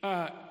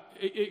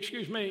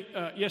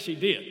 Yes, he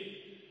did.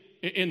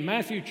 In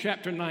Matthew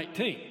chapter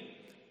 19,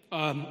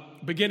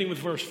 beginning with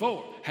verse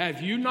 4,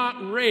 have you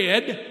not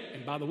read,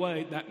 and by the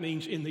way, that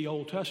means in the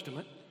Old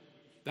Testament.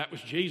 That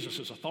was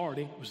Jesus'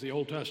 authority, was the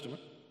Old Testament.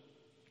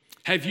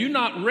 Have you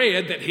not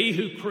read that he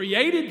who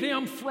created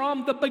them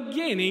from the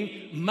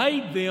beginning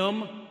made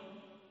them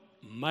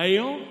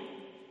male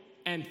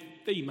and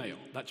female?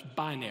 That's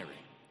binary.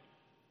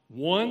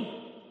 One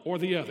or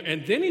the other.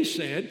 And then he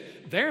said,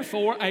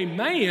 therefore a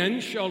man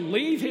shall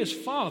leave his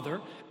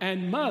father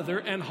and mother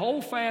and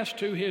hold fast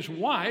to his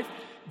wife.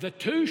 The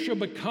two shall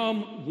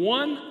become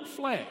one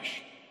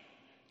flesh.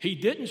 He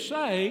didn't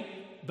say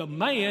the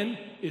man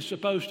is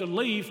supposed to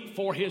leave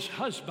for his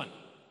husband.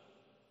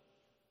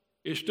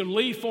 It's to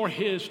leave for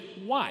his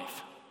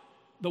wife.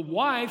 The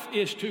wife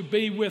is to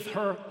be with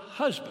her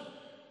husband.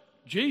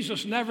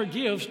 Jesus never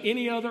gives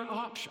any other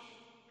option.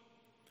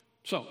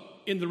 So,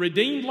 in the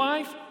redeemed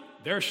life,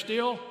 there's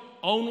still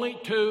only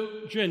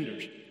two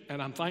genders.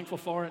 And I'm thankful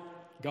for it.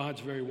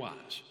 God's very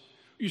wise.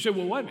 You say,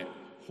 well, wait a minute.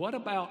 What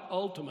about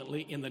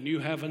ultimately in the new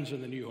heavens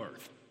and the new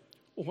earth?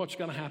 Well, what's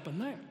going to happen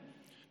there?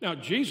 Now,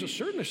 Jesus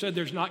certainly said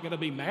there's not going to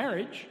be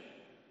marriage.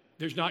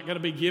 There's not going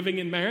to be giving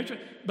in marriage.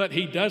 But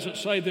he doesn't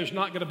say there's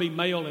not going to be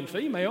male and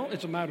female.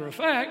 As a matter of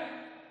fact,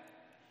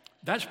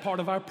 that's part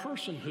of our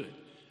personhood.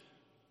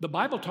 The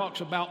Bible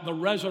talks about the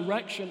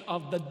resurrection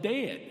of the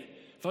dead.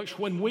 Folks,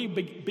 when we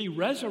be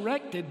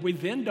resurrected, we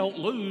then don't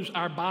lose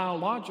our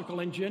biological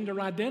and gender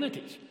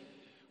identities.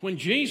 When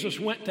Jesus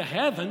went to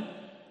heaven,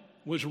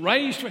 was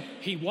raised,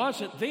 he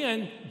wasn't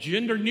then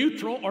gender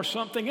neutral or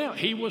something else.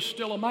 He was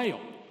still a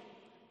male.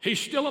 He's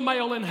still a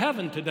male in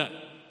heaven today.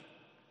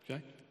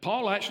 Okay?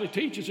 Paul actually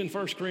teaches in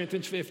 1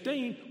 Corinthians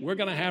 15, we're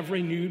going to have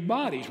renewed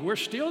bodies. We're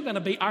still going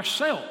to be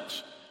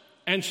ourselves.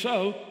 And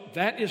so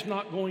that is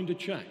not going to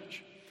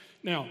change.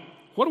 Now,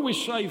 what do we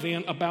say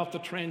then about the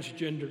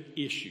transgender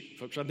issue?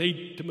 Folks, I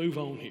need to move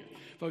on here.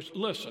 Folks,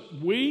 listen,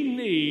 we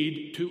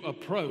need to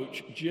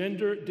approach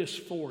gender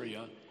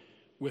dysphoria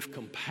with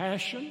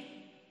compassion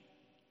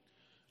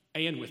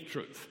and with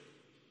truth.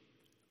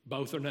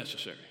 Both are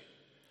necessary.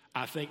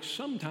 I think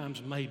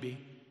sometimes maybe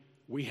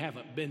we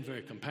haven't been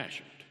very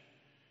compassionate,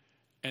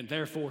 and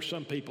therefore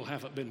some people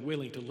haven't been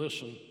willing to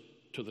listen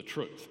to the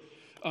truth.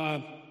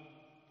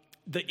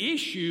 The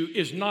issue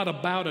is not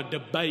about a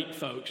debate,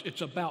 folks.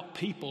 It's about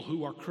people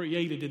who are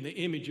created in the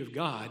image of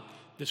God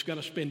that's going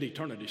to spend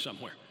eternity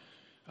somewhere.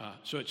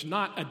 So it's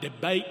not a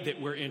debate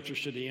that we're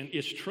interested in.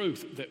 It's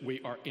truth that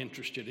we are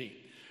interested in.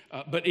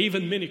 But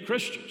even many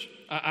Christians,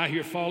 I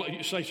hear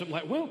say something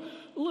like, well,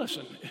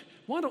 listen,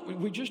 why don't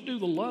we just do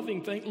the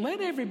loving thing?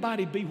 Let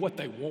everybody be what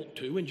they want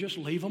to and just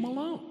leave them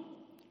alone.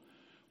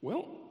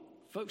 Well,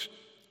 folks,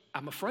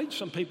 I'm afraid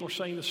some people are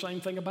saying the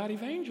same thing about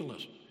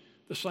evangelism.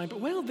 The same, but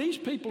well, these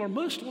people are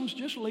Muslims,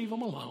 just leave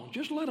them alone.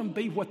 Just let them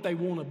be what they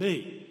want to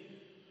be.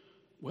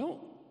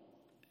 Well,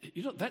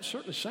 that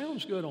certainly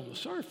sounds good on the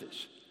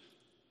surface.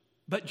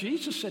 But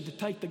Jesus said to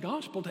take the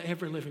gospel to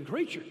every living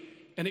creature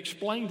and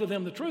explain to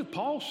them the truth.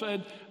 Paul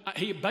said,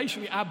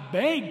 I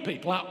beg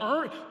people,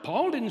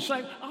 Paul didn't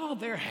say, oh,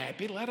 they're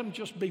happy, let them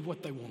just be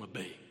what they want to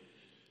be.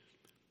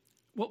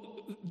 Well,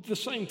 the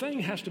same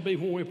thing has to be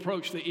when we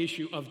approach the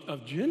issue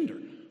of gender.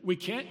 We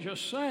can't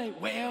just say,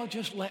 well,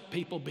 just let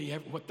people be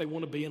what they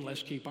want to be and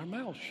let's keep our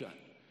mouths shut.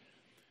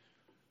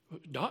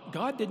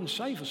 God didn't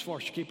save us for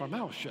us to keep our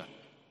mouths shut.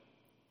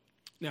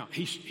 Now,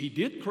 he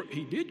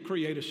did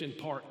create us in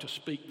part to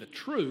speak the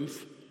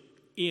truth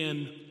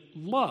in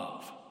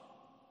love.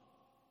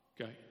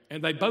 Okay?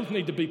 And they both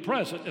need to be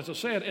present, as I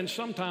said, and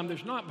sometimes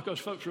there's not, because,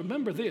 folks,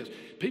 remember this.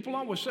 People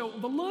always say, well,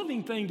 the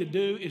loving thing to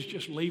do is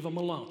just leave them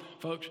alone.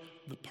 Folks,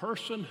 the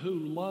person who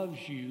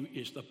loves you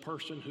is the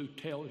person who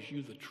tells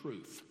you the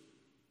truth.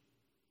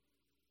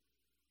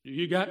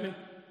 You got me?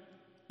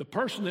 The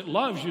person that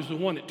loves you is the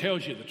one that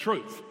tells you the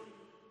truth,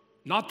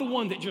 not the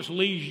one that just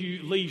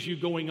leaves you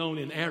going on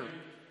in error.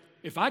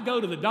 If I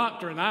go to the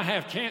doctor and I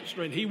have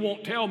cancer and he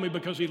won't tell me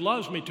because he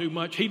loves me too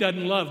much, he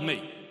doesn't love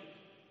me.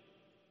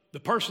 The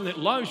person that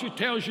loves you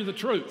tells you the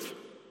truth.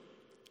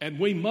 And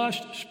we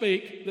must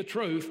speak the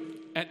truth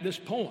at this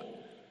point.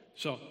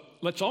 So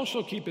let's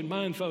also keep in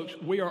mind, folks,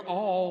 we are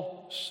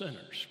all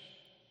sinners.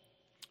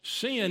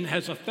 Sin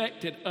has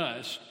affected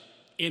us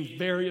in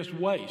various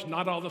ways,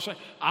 not all the same.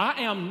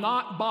 I am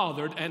not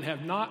bothered and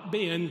have not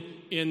been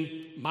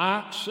in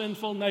my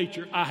sinful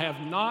nature. I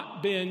have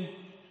not been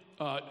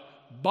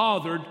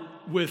bothered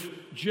with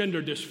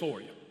gender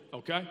dysphoria,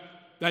 okay?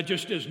 That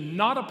just is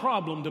not a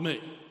problem to me.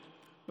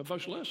 But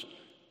folks, listen,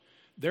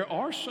 there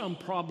are some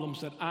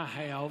problems that I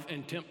have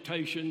and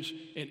temptations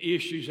and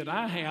issues that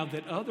I have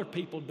that other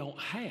people don't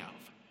have.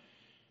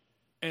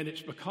 And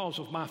it's because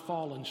of my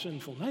fallen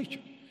sinful nature,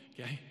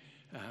 okay?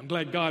 I'm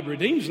glad God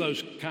redeems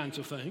those kinds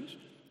of things.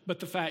 But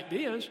the fact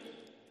is,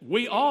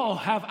 we all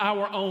have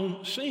our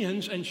own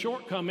sins and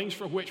shortcomings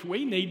for which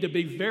we need to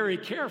be very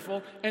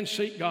careful and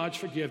seek God's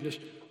forgiveness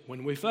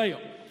when we fail.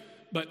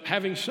 But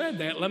having said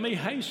that, let me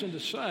hasten to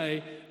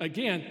say,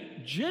 again,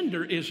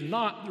 gender is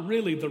not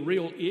really the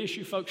real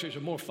issue, folks. There's a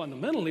more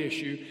fundamental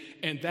issue,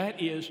 and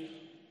that is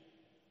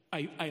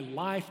a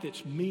life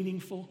that's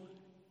meaningful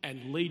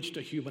and leads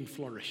to human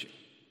flourishing.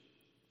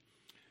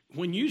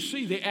 When you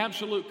see the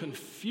absolute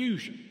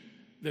confusion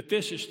that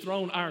this has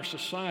thrown our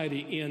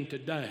society in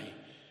today,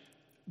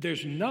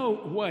 there's no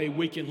way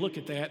we can look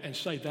at that and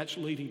say that's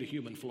leading to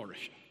human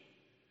flourishing.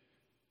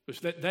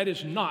 Because that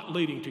is not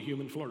leading to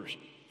human flourishing.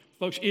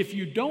 Folks, if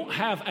you don't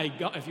have a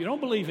God, if you don't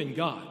believe in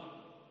God,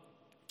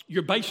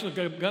 you're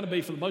basically going to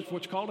be, for the most part,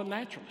 what's called a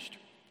naturalist.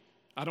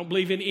 I don't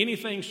believe in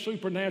anything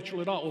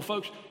supernatural at all. Well,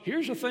 folks,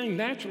 here's the thing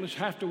naturalists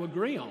have to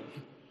agree on.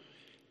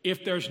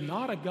 If there's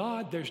not a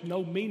God, there's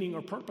no meaning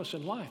or purpose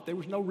in life. There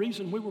was no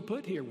reason we were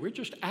put here. We're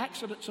just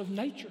accidents of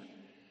nature.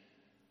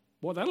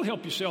 Boy, that'll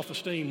help your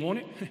self-esteem, won't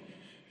it?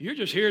 You're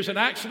just here as an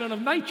accident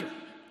of nature.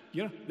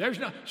 You know, there's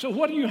no. So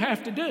what do you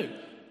have to do?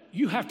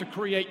 You have to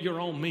create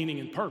your own meaning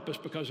and purpose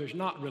because there's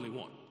not really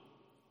one.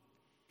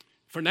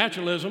 For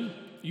naturalism,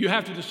 you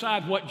have to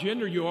decide what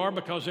gender you are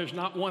because there's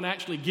not one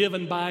actually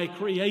given by a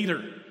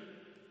creator.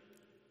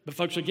 But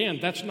folks, again,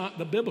 that's not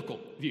the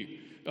biblical view.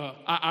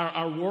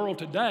 Our world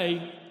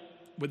today,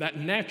 with that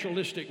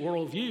naturalistic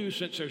worldview,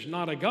 since there's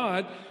not a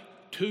God,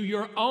 to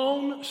your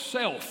own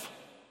self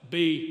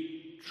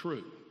be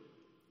true.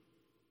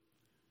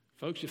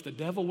 Folks, if the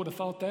devil would have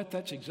thought that,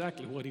 that's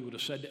exactly what he would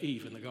have said to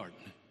Eve in the garden.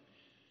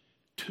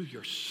 To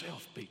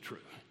yourself be true.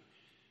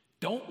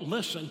 Don't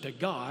listen to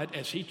God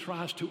as he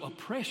tries to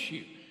oppress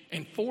you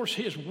and force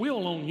his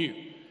will on you.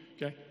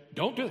 Okay?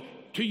 Don't do it.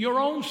 To your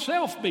own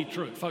self be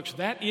true. Folks,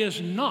 that is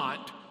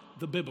not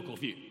the biblical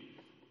view.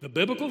 The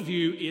biblical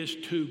view is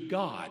to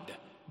God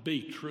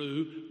be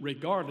true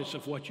regardless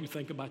of what you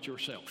think about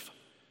yourself.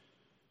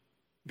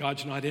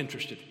 God's not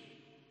interested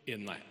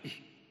in that.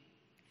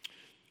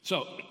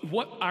 So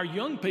what our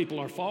young people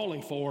are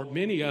falling for,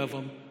 many of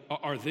them,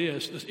 are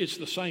this. It's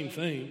the same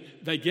thing.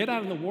 They get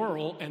out in the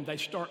world and they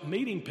start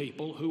meeting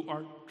people who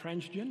are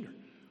transgender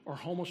or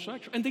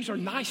homosexual. And these are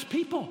nice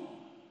people.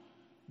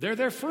 They're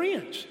their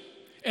friends.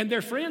 And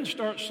their friends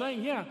start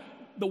saying, yeah,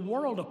 the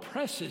world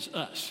oppresses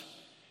us.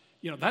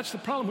 You know, that's the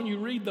problem when you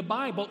read the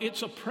Bible.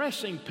 It's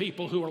oppressing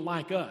people who are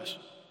like us,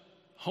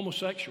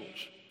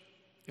 homosexuals.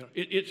 You know,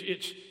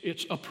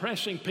 it's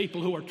oppressing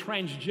people who are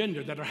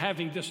transgender, that are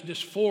having this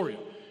dysphoria.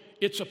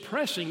 It's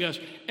oppressing us.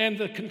 And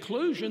the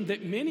conclusion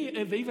that many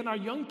of even our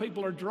young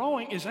people are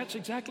drawing is that's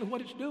exactly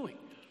what it's doing.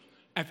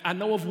 I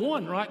know of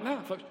one right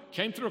now, folks,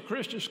 came through a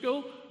Christian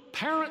school.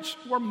 Parents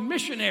were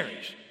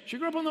missionaries. She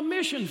grew up on the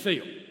mission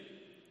field.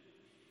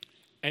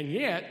 And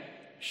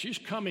yet, she's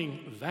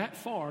coming that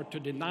far to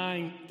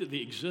denying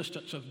the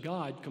existence of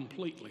God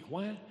completely.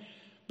 Why?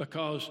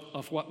 Because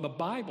of what the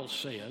Bible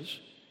says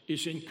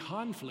is in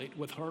conflict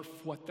with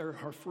what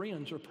her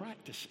friends are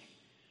practicing.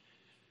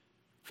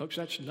 Folks,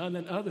 that's none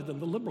other than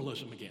the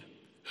liberalism again.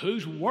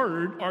 Whose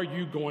word are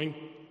you going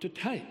to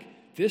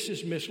take? This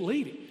is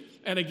misleading.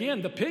 And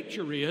again, the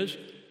picture is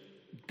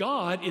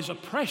God is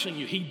oppressing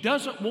you. He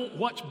doesn't want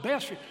what's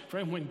best for you.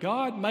 Friend, when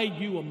God made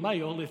you a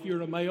male, if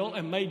you're a male,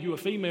 and made you a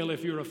female,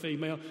 if you're a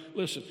female,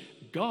 listen,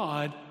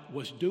 God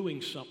was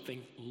doing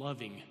something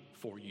loving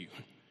for you.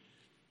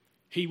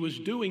 He was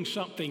doing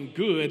something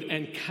good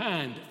and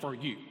kind for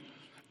you.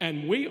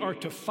 And we are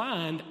to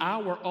find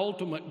our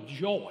ultimate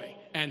joy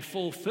and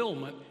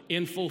fulfillment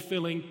in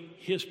fulfilling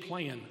His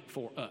plan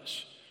for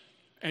us.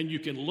 And you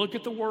can look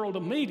at the world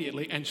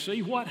immediately and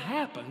see what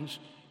happens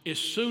as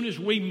soon as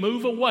we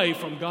move away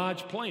from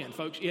God's plan.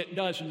 Folks, it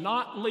does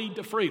not lead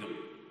to freedom.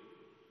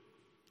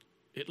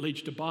 It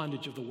leads to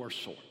bondage of the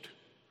worst sort.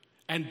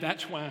 And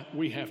that's why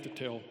we have to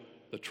tell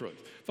the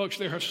truth. Folks,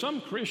 there are some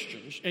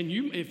Christians, and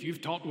if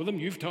you've talked with them,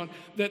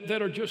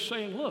 that are just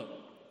saying, look,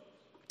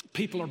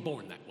 people are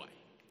born that way.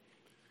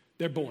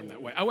 They're born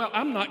that way. Well,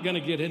 I'm not going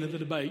to get into the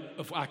debate.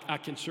 I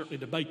can certainly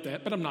debate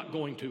that, but I'm not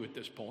going to at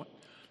this point.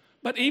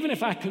 But even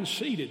if I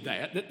conceded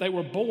that they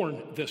were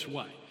born this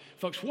way,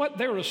 folks, what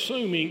they're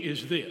assuming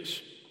is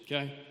this,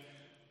 okay?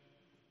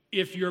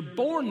 If you're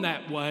born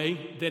that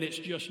way, then it's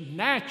just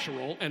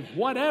natural, and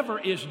whatever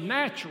is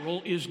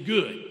natural is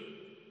good.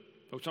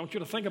 Folks, I want you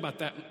to think about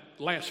that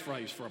last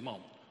phrase for a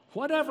moment.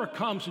 Whatever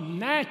comes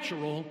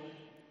natural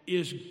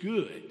is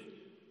good.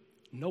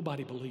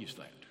 Nobody believes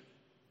that.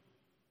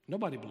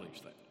 Nobody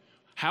believes that.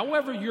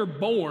 However you're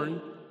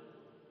born,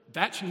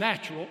 that's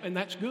natural and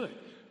that's good.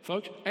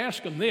 Folks,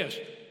 ask them this,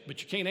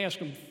 but you can't ask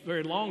them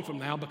very long from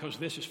now because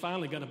this is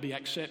finally going to be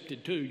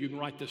accepted too. You can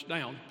write this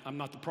down. I'm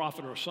not the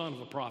prophet or son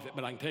of a prophet,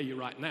 but I can tell you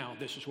right now,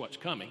 this is what's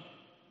coming.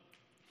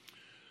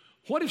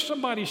 What if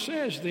somebody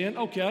says then,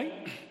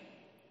 okay,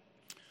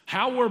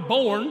 how we're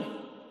born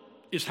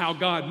is how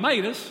God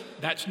made us.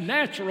 That's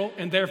natural,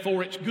 and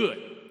therefore it's good.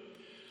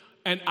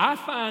 And I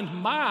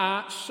find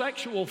my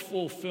sexual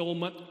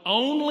fulfillment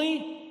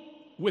only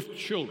with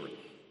children.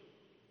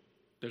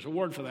 There's a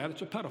word for that.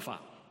 It's a pedophile.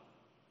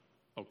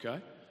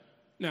 Okay?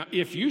 Now,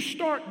 if you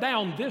start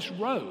down this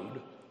road,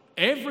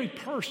 every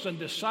person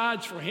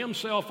decides for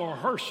himself or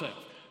herself.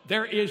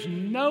 There is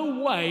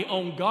no way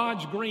on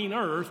God's green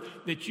earth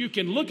that you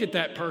can look at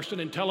that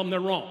person and tell them they're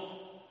wrong.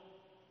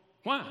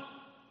 Why?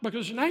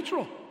 Because it's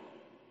natural.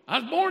 I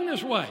was born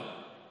this way.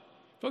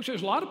 Folks,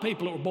 there's a lot of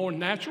people that were born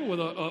natural with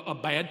a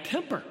bad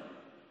temper.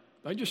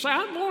 They just say,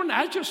 I'm born,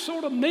 that's just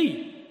sort of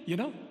me, you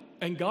know.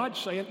 And God's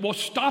saying, well,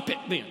 stop it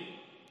then,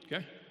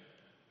 okay?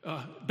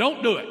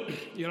 Don't do it,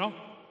 you know.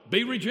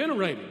 Be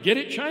regenerated, get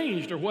it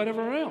changed or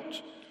whatever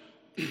else.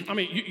 I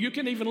mean, you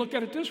can even look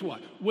at it this way.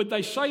 Would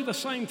they say the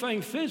same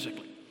thing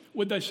physically?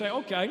 Would they say,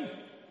 okay,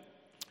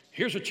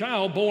 here's a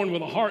child born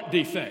with a heart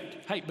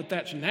defect. Hey, but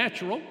that's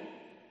natural.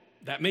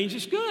 That means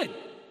it's good.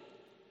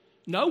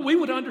 No, we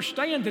would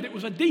understand that it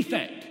was a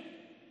defect,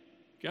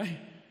 okay?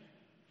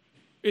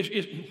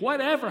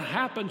 Whatever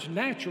happens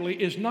naturally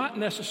is not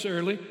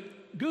necessarily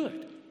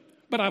good.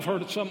 But I've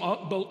heard some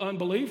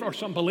unbelievers or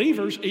some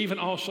believers even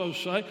also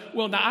say,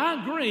 well, now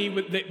I agree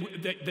with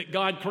that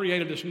God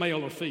created us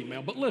male or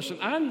female. But listen,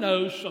 I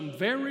know some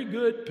very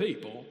good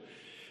people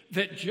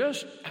that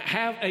just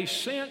have a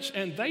sense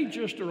and they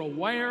just are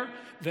aware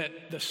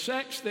that the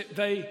sex that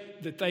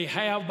they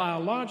have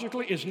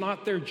biologically is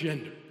not their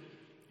gender,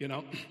 you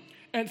know.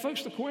 And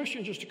folks, the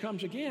question just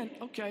comes again,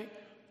 okay,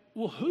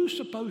 well, who's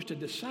supposed to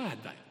decide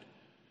that?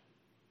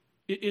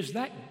 Is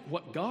that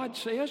what God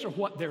says or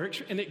what they're,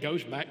 and it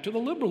goes back to the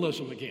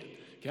liberalism again,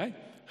 okay?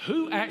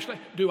 Who actually,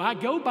 do I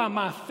go by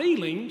my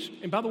feelings?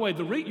 And by the way,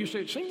 you say,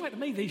 it seems like to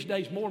me these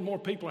days more and more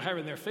people are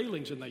having their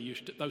feelings than they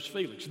used to, those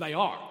feelings. They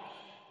are.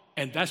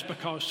 And that's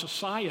because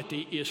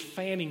society is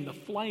fanning the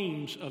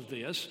flames of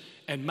this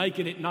and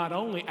making it not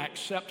only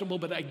acceptable,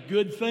 but a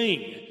good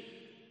thing.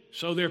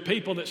 So there are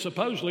people that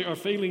supposedly are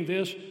feeling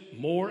this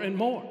more and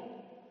more.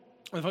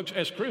 And folks,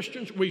 as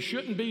Christians, we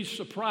shouldn't be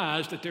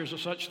surprised that there's a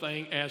such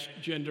thing as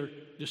gender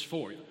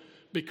dysphoria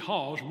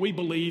because we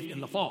believe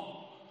in the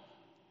fall,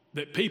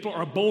 that people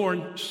are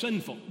born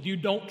sinful. You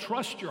don't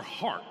trust your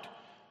heart.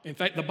 In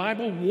fact, the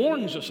Bible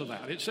warns us of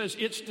that. It says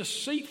it's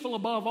deceitful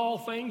above all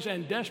things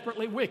and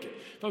desperately wicked.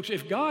 Folks,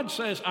 if God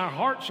says our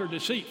hearts are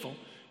deceitful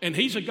and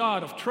He's a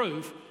God of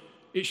truth,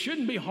 it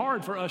shouldn't be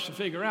hard for us to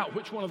figure out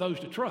which one of those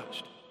to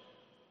trust.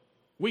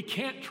 We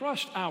can't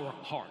trust our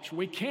hearts.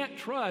 We can't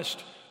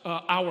trust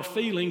our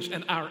feelings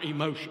and our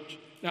emotions.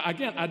 Now,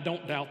 again, I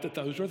don't doubt that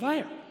those are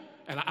there.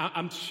 And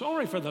I'm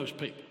sorry for those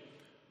people.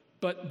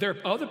 But there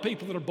are other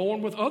people that are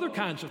born with other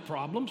kinds of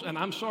problems, and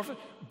I'm sorry for,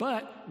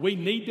 but we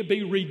need to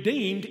be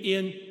redeemed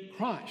in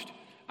Christ.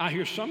 I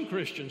hear some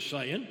Christians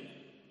saying,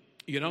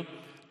 you know,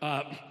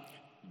 that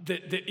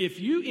if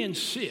you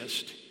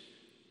insist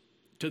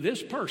to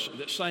this person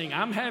that's saying,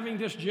 I'm having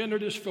this gender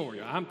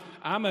dysphoria,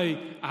 I'm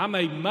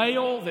a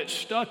male that's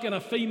stuck in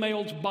a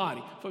female's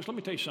body. Folks, let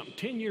me tell you something.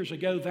 10 years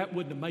ago, that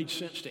wouldn't have made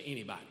sense to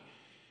anybody.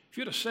 If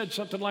you'd have said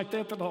something like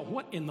that, they thought,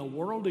 what in the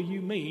world do you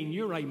mean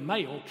you're a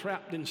male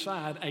trapped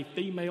inside a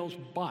female's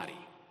body?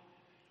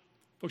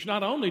 Which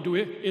not only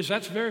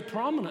that's very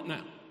prominent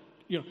now.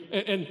 You know,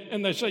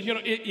 and they say, you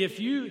know, if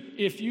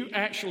you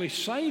actually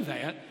say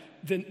that,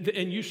 then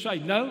and you say,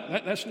 no,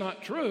 that's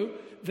not true,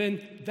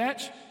 then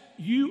that's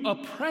you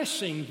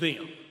oppressing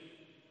them.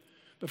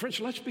 But friends,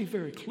 let's be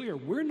very clear.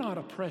 We're not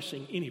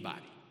oppressing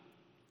anybody.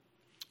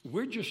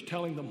 We're just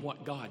telling them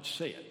what God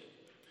said.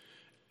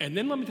 And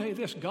then let me tell you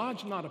this,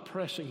 God's not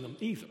oppressing them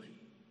either.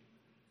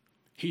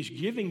 He's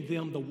giving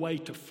them the way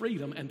to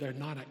freedom, and they're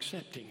not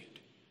accepting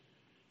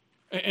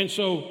it. And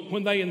so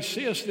when they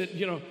insist that,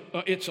 you know,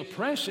 it's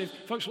oppressive,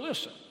 folks,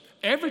 listen.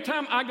 Every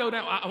time I go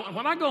down,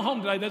 when I go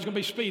home today, there's going to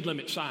be speed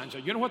limit signs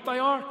there. You know what they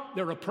are?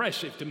 They're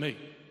oppressive to me.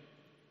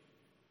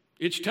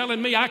 It's telling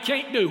me I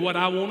can't do what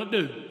I want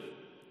to do.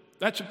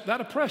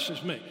 That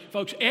oppresses me.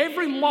 Folks,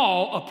 every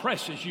law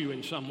oppresses you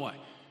in some way.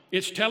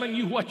 It's telling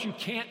you what you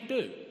can't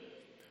do.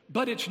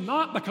 But it's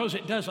not because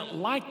it doesn't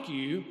like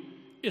you.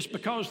 It's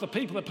because the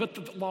people that put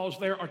the laws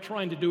there are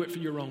trying to do it for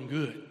your own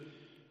good.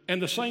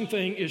 And the same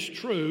thing is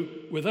true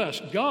with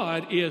us.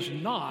 God is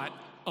not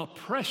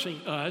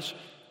oppressing us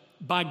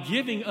by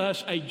giving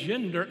us a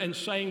gender and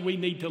saying we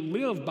need to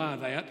live by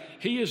that.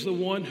 He is the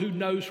one who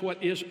knows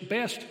what is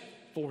best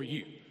for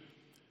you.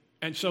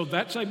 And so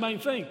that's a main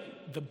thing.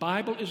 The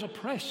Bible is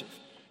oppressive.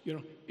 You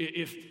know,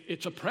 if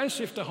it's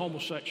oppressive to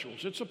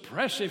homosexuals, it's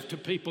oppressive to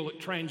people,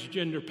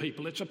 transgender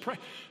people.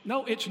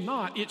 No, it's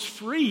not. It's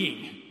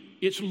freeing.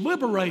 It's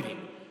liberating.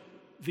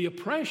 The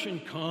oppression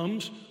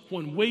comes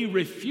when we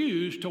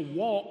refuse to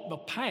walk the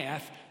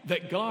path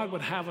that God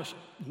would have us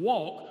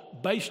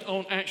walk based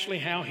on actually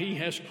how He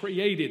has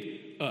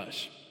created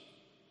us.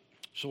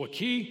 So a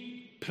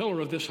key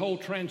pillar of this whole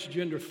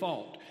transgender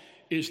thought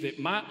is that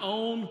my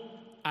own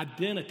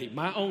identity,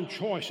 my own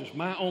choices,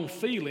 my own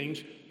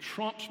feelings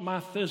trumps my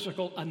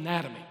physical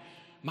anatomy.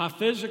 My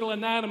physical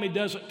anatomy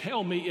doesn't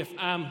tell me if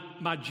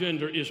my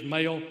gender is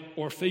male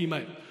or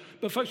female.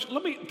 But folks,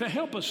 to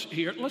help us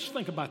here, let's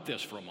think about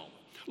this for a moment.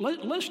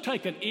 Let's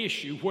take an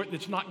issue where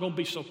it's not going to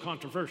be so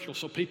controversial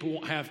so people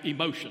won't have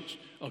emotions,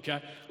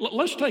 okay?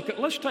 Let's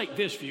take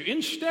this view.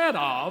 Instead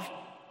of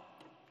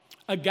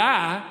a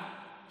guy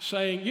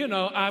saying, you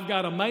know, I've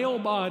got a male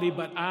body,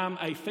 but I'm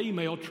a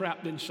female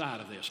trapped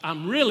inside of this.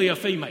 I'm really a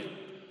female,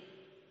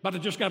 but I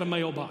just got a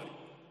male body,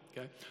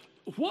 okay?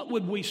 What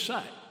would we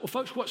say? Well,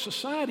 folks, what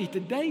society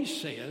today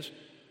says,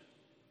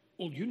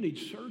 well, you need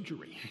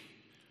surgery.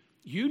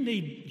 You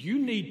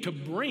need to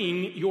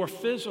bring your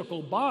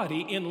physical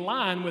body in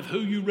line with who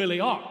you really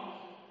are.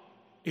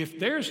 If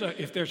there's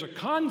a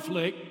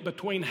conflict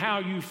between how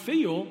you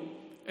feel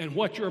and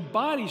what your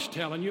body's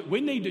telling you,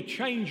 we need to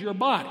change your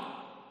body.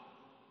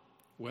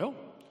 Well,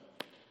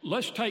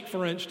 let's take,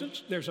 for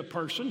instance, there's a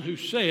person who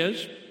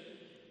says,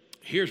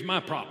 here's my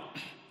problem.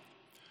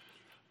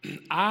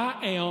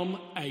 I am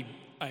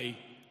a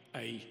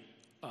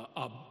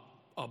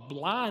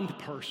blind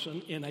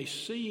person in a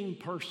seeing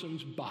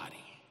person's body.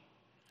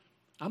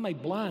 I'm a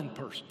blind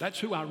person. That's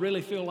who I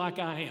really feel like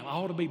I am. I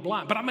ought to be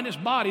blind, but I'm in this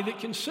body that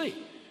can see.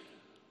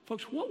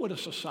 Folks, what would a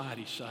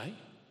society say?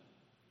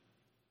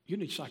 You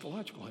need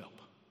psychological help.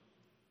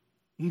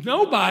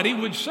 Nobody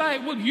would say,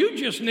 well, you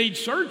just need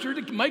surgery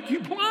to make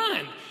you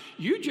blind.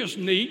 You just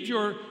need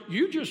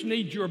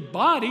your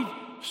body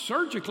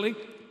surgically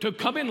to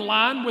come in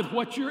line with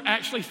what you're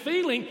actually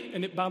feeling.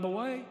 And by the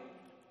way,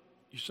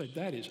 you say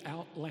that is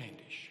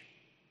outlandish.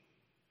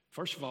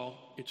 First of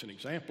all, it's an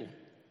example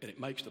and it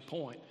makes the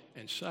point.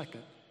 And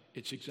second,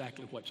 it's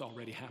exactly what's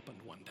already happened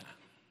one time.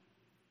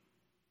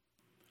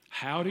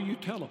 How do you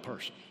tell a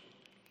person,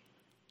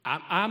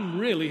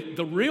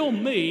 the real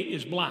me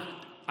is blind.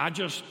 I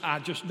just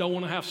don't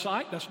want to have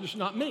sight. That's just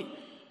not me.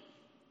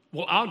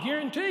 Well, I'll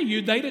guarantee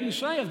you they didn't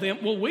say of them,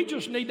 well, we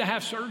just need to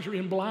have surgery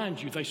and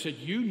blind you. They said,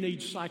 you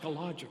need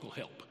psychological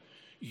help.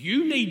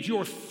 You need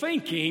your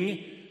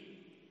thinking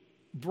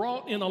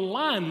brought in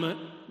alignment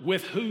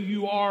with who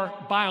you are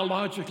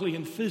biologically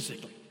and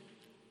physically.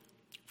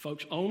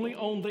 Folks, only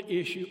on the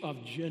issue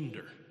of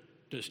gender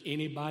does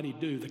anybody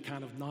do the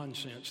kind of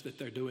nonsense that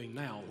they're doing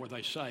now, where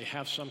they say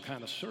have some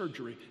kind of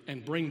surgery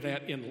and bring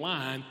that in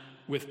line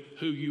with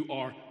who you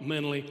are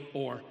mentally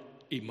or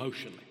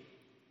emotionally.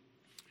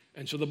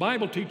 And so the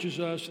Bible teaches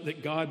us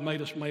that God made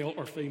us male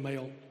or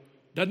female.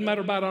 Doesn't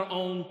matter about our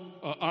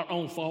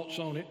own thoughts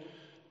on it.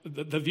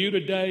 The view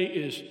today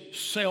is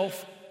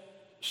self.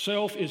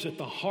 Self is at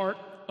the heart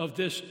of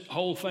this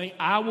whole thing.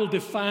 I will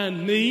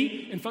define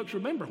me. And folks,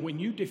 remember, when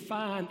you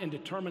define and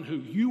determine who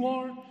you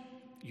are,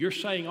 you're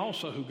saying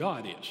also who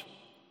God is.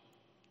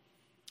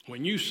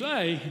 When you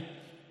say,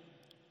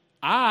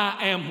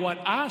 I am what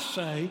I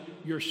say,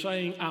 you're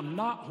saying I'm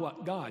not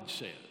what God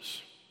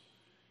says.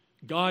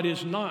 God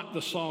is not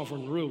the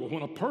sovereign ruler.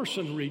 When a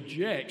person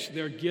rejects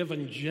their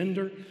given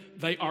gender,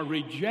 they are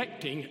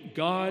rejecting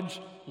God's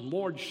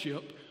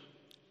lordship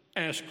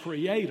as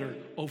creator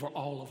over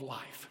all of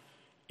life.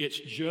 It's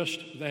just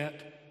that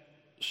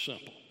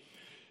simple.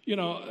 You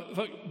know,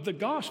 the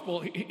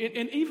gospel,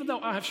 and even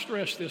though I've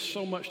stressed this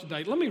so much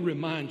today, let me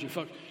remind you,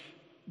 folks,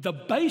 the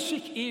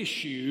basic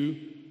issue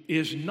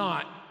is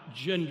not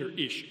gender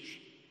issues.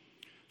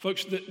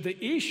 Folks, the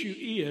issue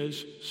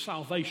is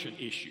salvation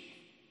issue.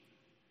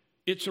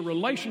 It's a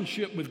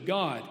relationship with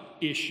God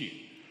issue.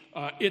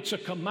 It's a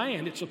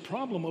command. It's a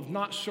problem of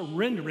not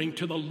surrendering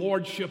to the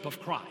lordship of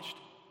Christ.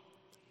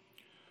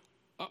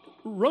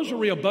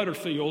 Rosaria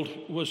Butterfield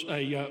was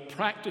a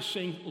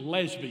practicing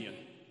lesbian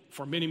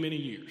for many, many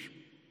years.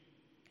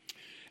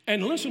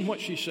 And listen what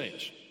she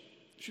says.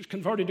 She's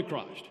converted to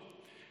Christ.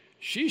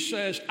 She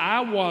says,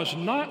 I was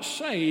not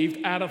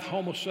saved out of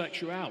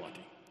homosexuality.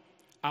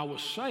 I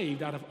was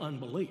saved out of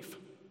unbelief.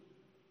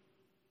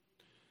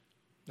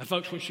 Now,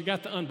 folks, when she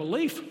got the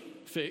unbelief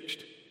fixed,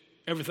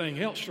 everything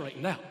else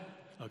straightened out,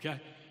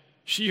 okay?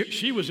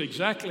 She was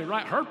exactly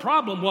right. Her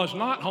problem was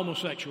not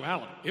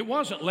homosexuality. It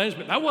wasn't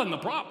lesbian. That wasn't the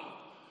problem.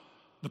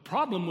 The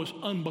problem was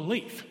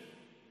unbelief.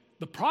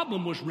 The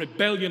problem was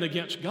rebellion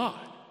against God.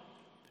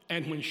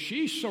 And when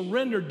she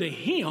surrendered to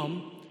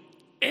him,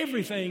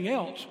 everything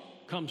else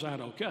comes out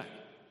okay.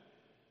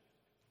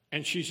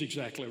 And she's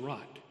exactly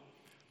right.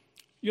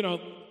 You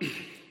know,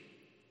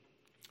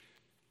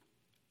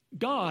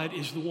 God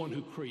is the one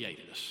who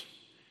created us,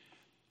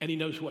 and he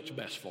knows what's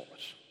best for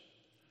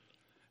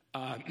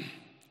us.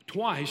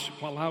 Twice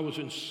while I was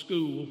in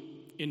school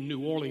in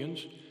New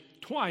Orleans,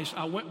 twice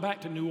I went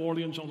back to New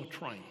Orleans on a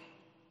train.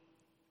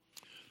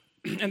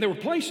 And there were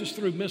places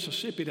through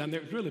Mississippi down there,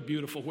 it was really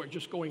beautiful, where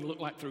just going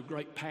looked like through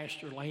great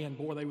pasture land.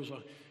 Boy, there was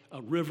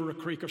a river, a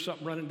creek or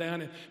something running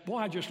down, and boy,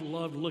 I just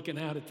loved looking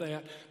out at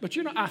that. But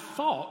you know, I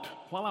thought,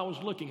 while I was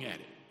looking at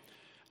it,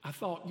 I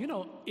thought, you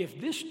know,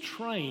 if this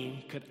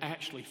train could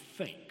actually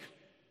think,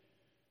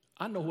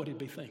 I know what it'd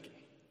be thinking.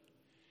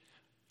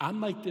 I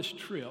make this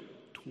trip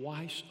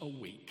twice a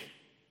week,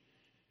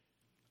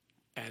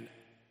 and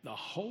the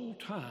whole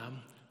time,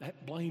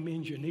 that blame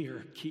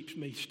engineer keeps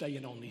me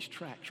staying on these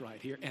tracks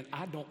right here, and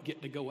I don't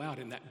get to go out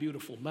in that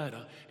beautiful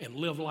meadow and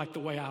live like the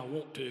way I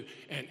want to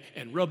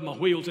and rub my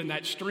wheels in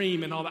that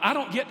stream and all that. I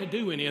don't get to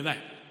do any of that.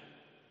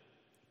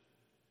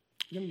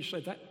 You know, you say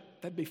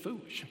that'd be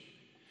foolish.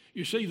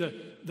 You see,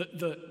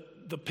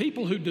 the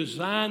people who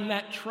design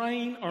that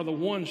train are the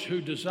ones who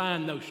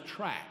design those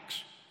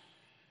tracks.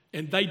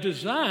 And they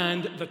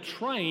designed the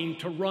train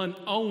to run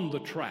on the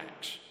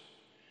tracks.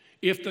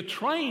 If the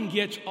train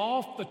gets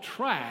off the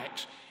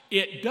tracks,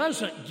 it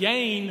doesn't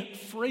gain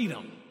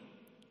freedom.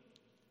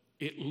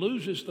 It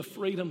loses the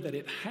freedom that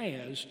it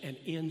has and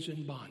ends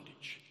in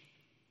bondage.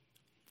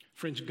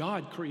 Friends,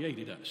 God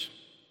created us.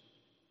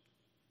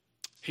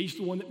 He's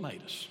the one that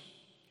made us.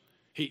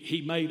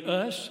 He made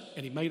us,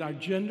 and he made our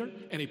gender,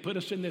 and he put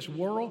us in this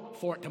world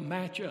for it to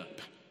match up.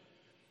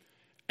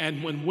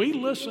 And when we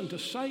listen to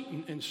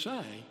Satan and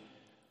say,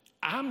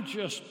 I'm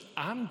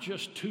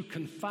just too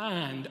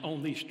confined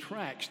on these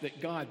tracks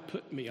that God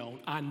put me on,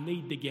 I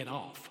need to get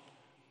off.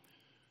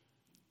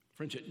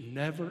 Friends, it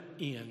never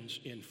ends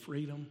in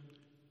freedom,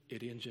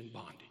 it ends in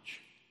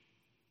bondage.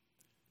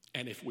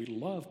 And if we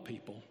love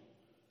people,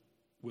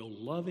 we'll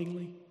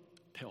lovingly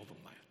tell them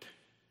that.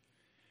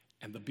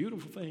 And the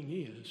beautiful thing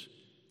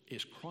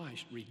is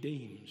Christ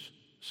redeems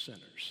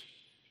sinners.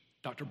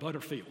 Dr.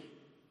 Butterfield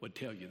would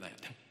tell you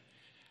that.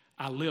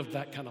 I lived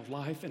that kind of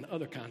life and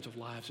other kinds of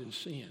lives in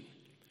sin.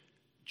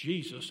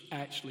 Jesus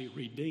actually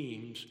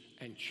redeems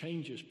and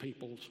changes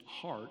people's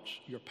hearts.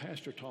 Your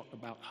pastor talked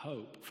about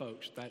hope.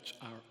 Folks, that's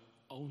our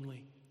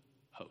only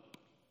hope.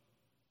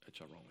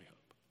 That's our only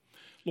hope.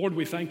 Lord,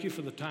 we thank you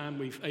for the time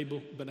we've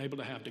been able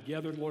to have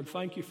together. Lord,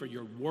 thank you for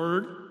your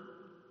word.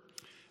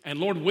 And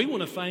Lord, we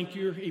want to thank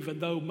you, even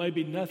though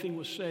maybe nothing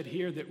was said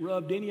here that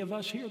rubbed any of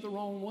us here the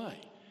wrong way.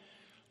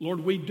 Lord,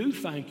 we do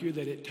thank you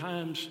that at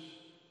times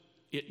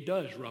it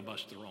does rub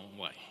us the wrong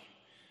way,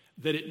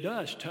 that it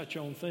does touch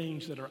on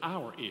things that are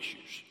our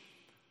issues.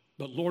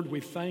 But Lord, we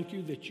thank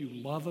you that you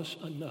love us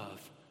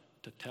enough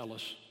to tell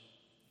us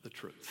the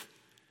truth.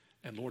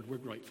 And Lord, we're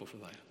grateful for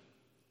that.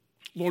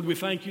 Lord, we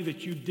thank you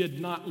that you did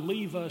not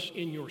leave us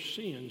in your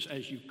sins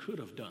as you could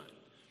have done.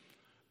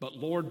 But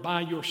Lord,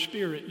 by your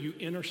Spirit, you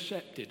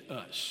intercepted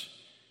us.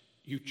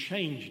 You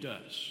changed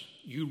us.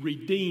 You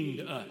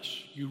redeemed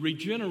us. You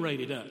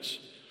regenerated us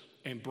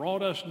and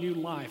brought us new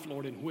life,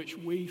 Lord, in which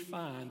we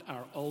find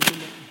our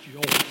ultimate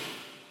joy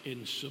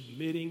in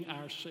submitting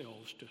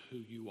ourselves to who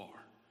you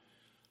are.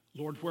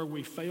 Lord, where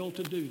we fail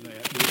to do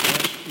that, we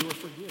ask your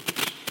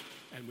forgiveness.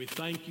 And we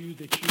thank you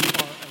that you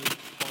are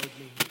a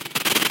pardoning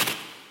God.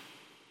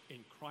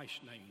 In Christ's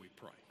name we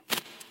pray.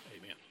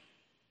 Amen.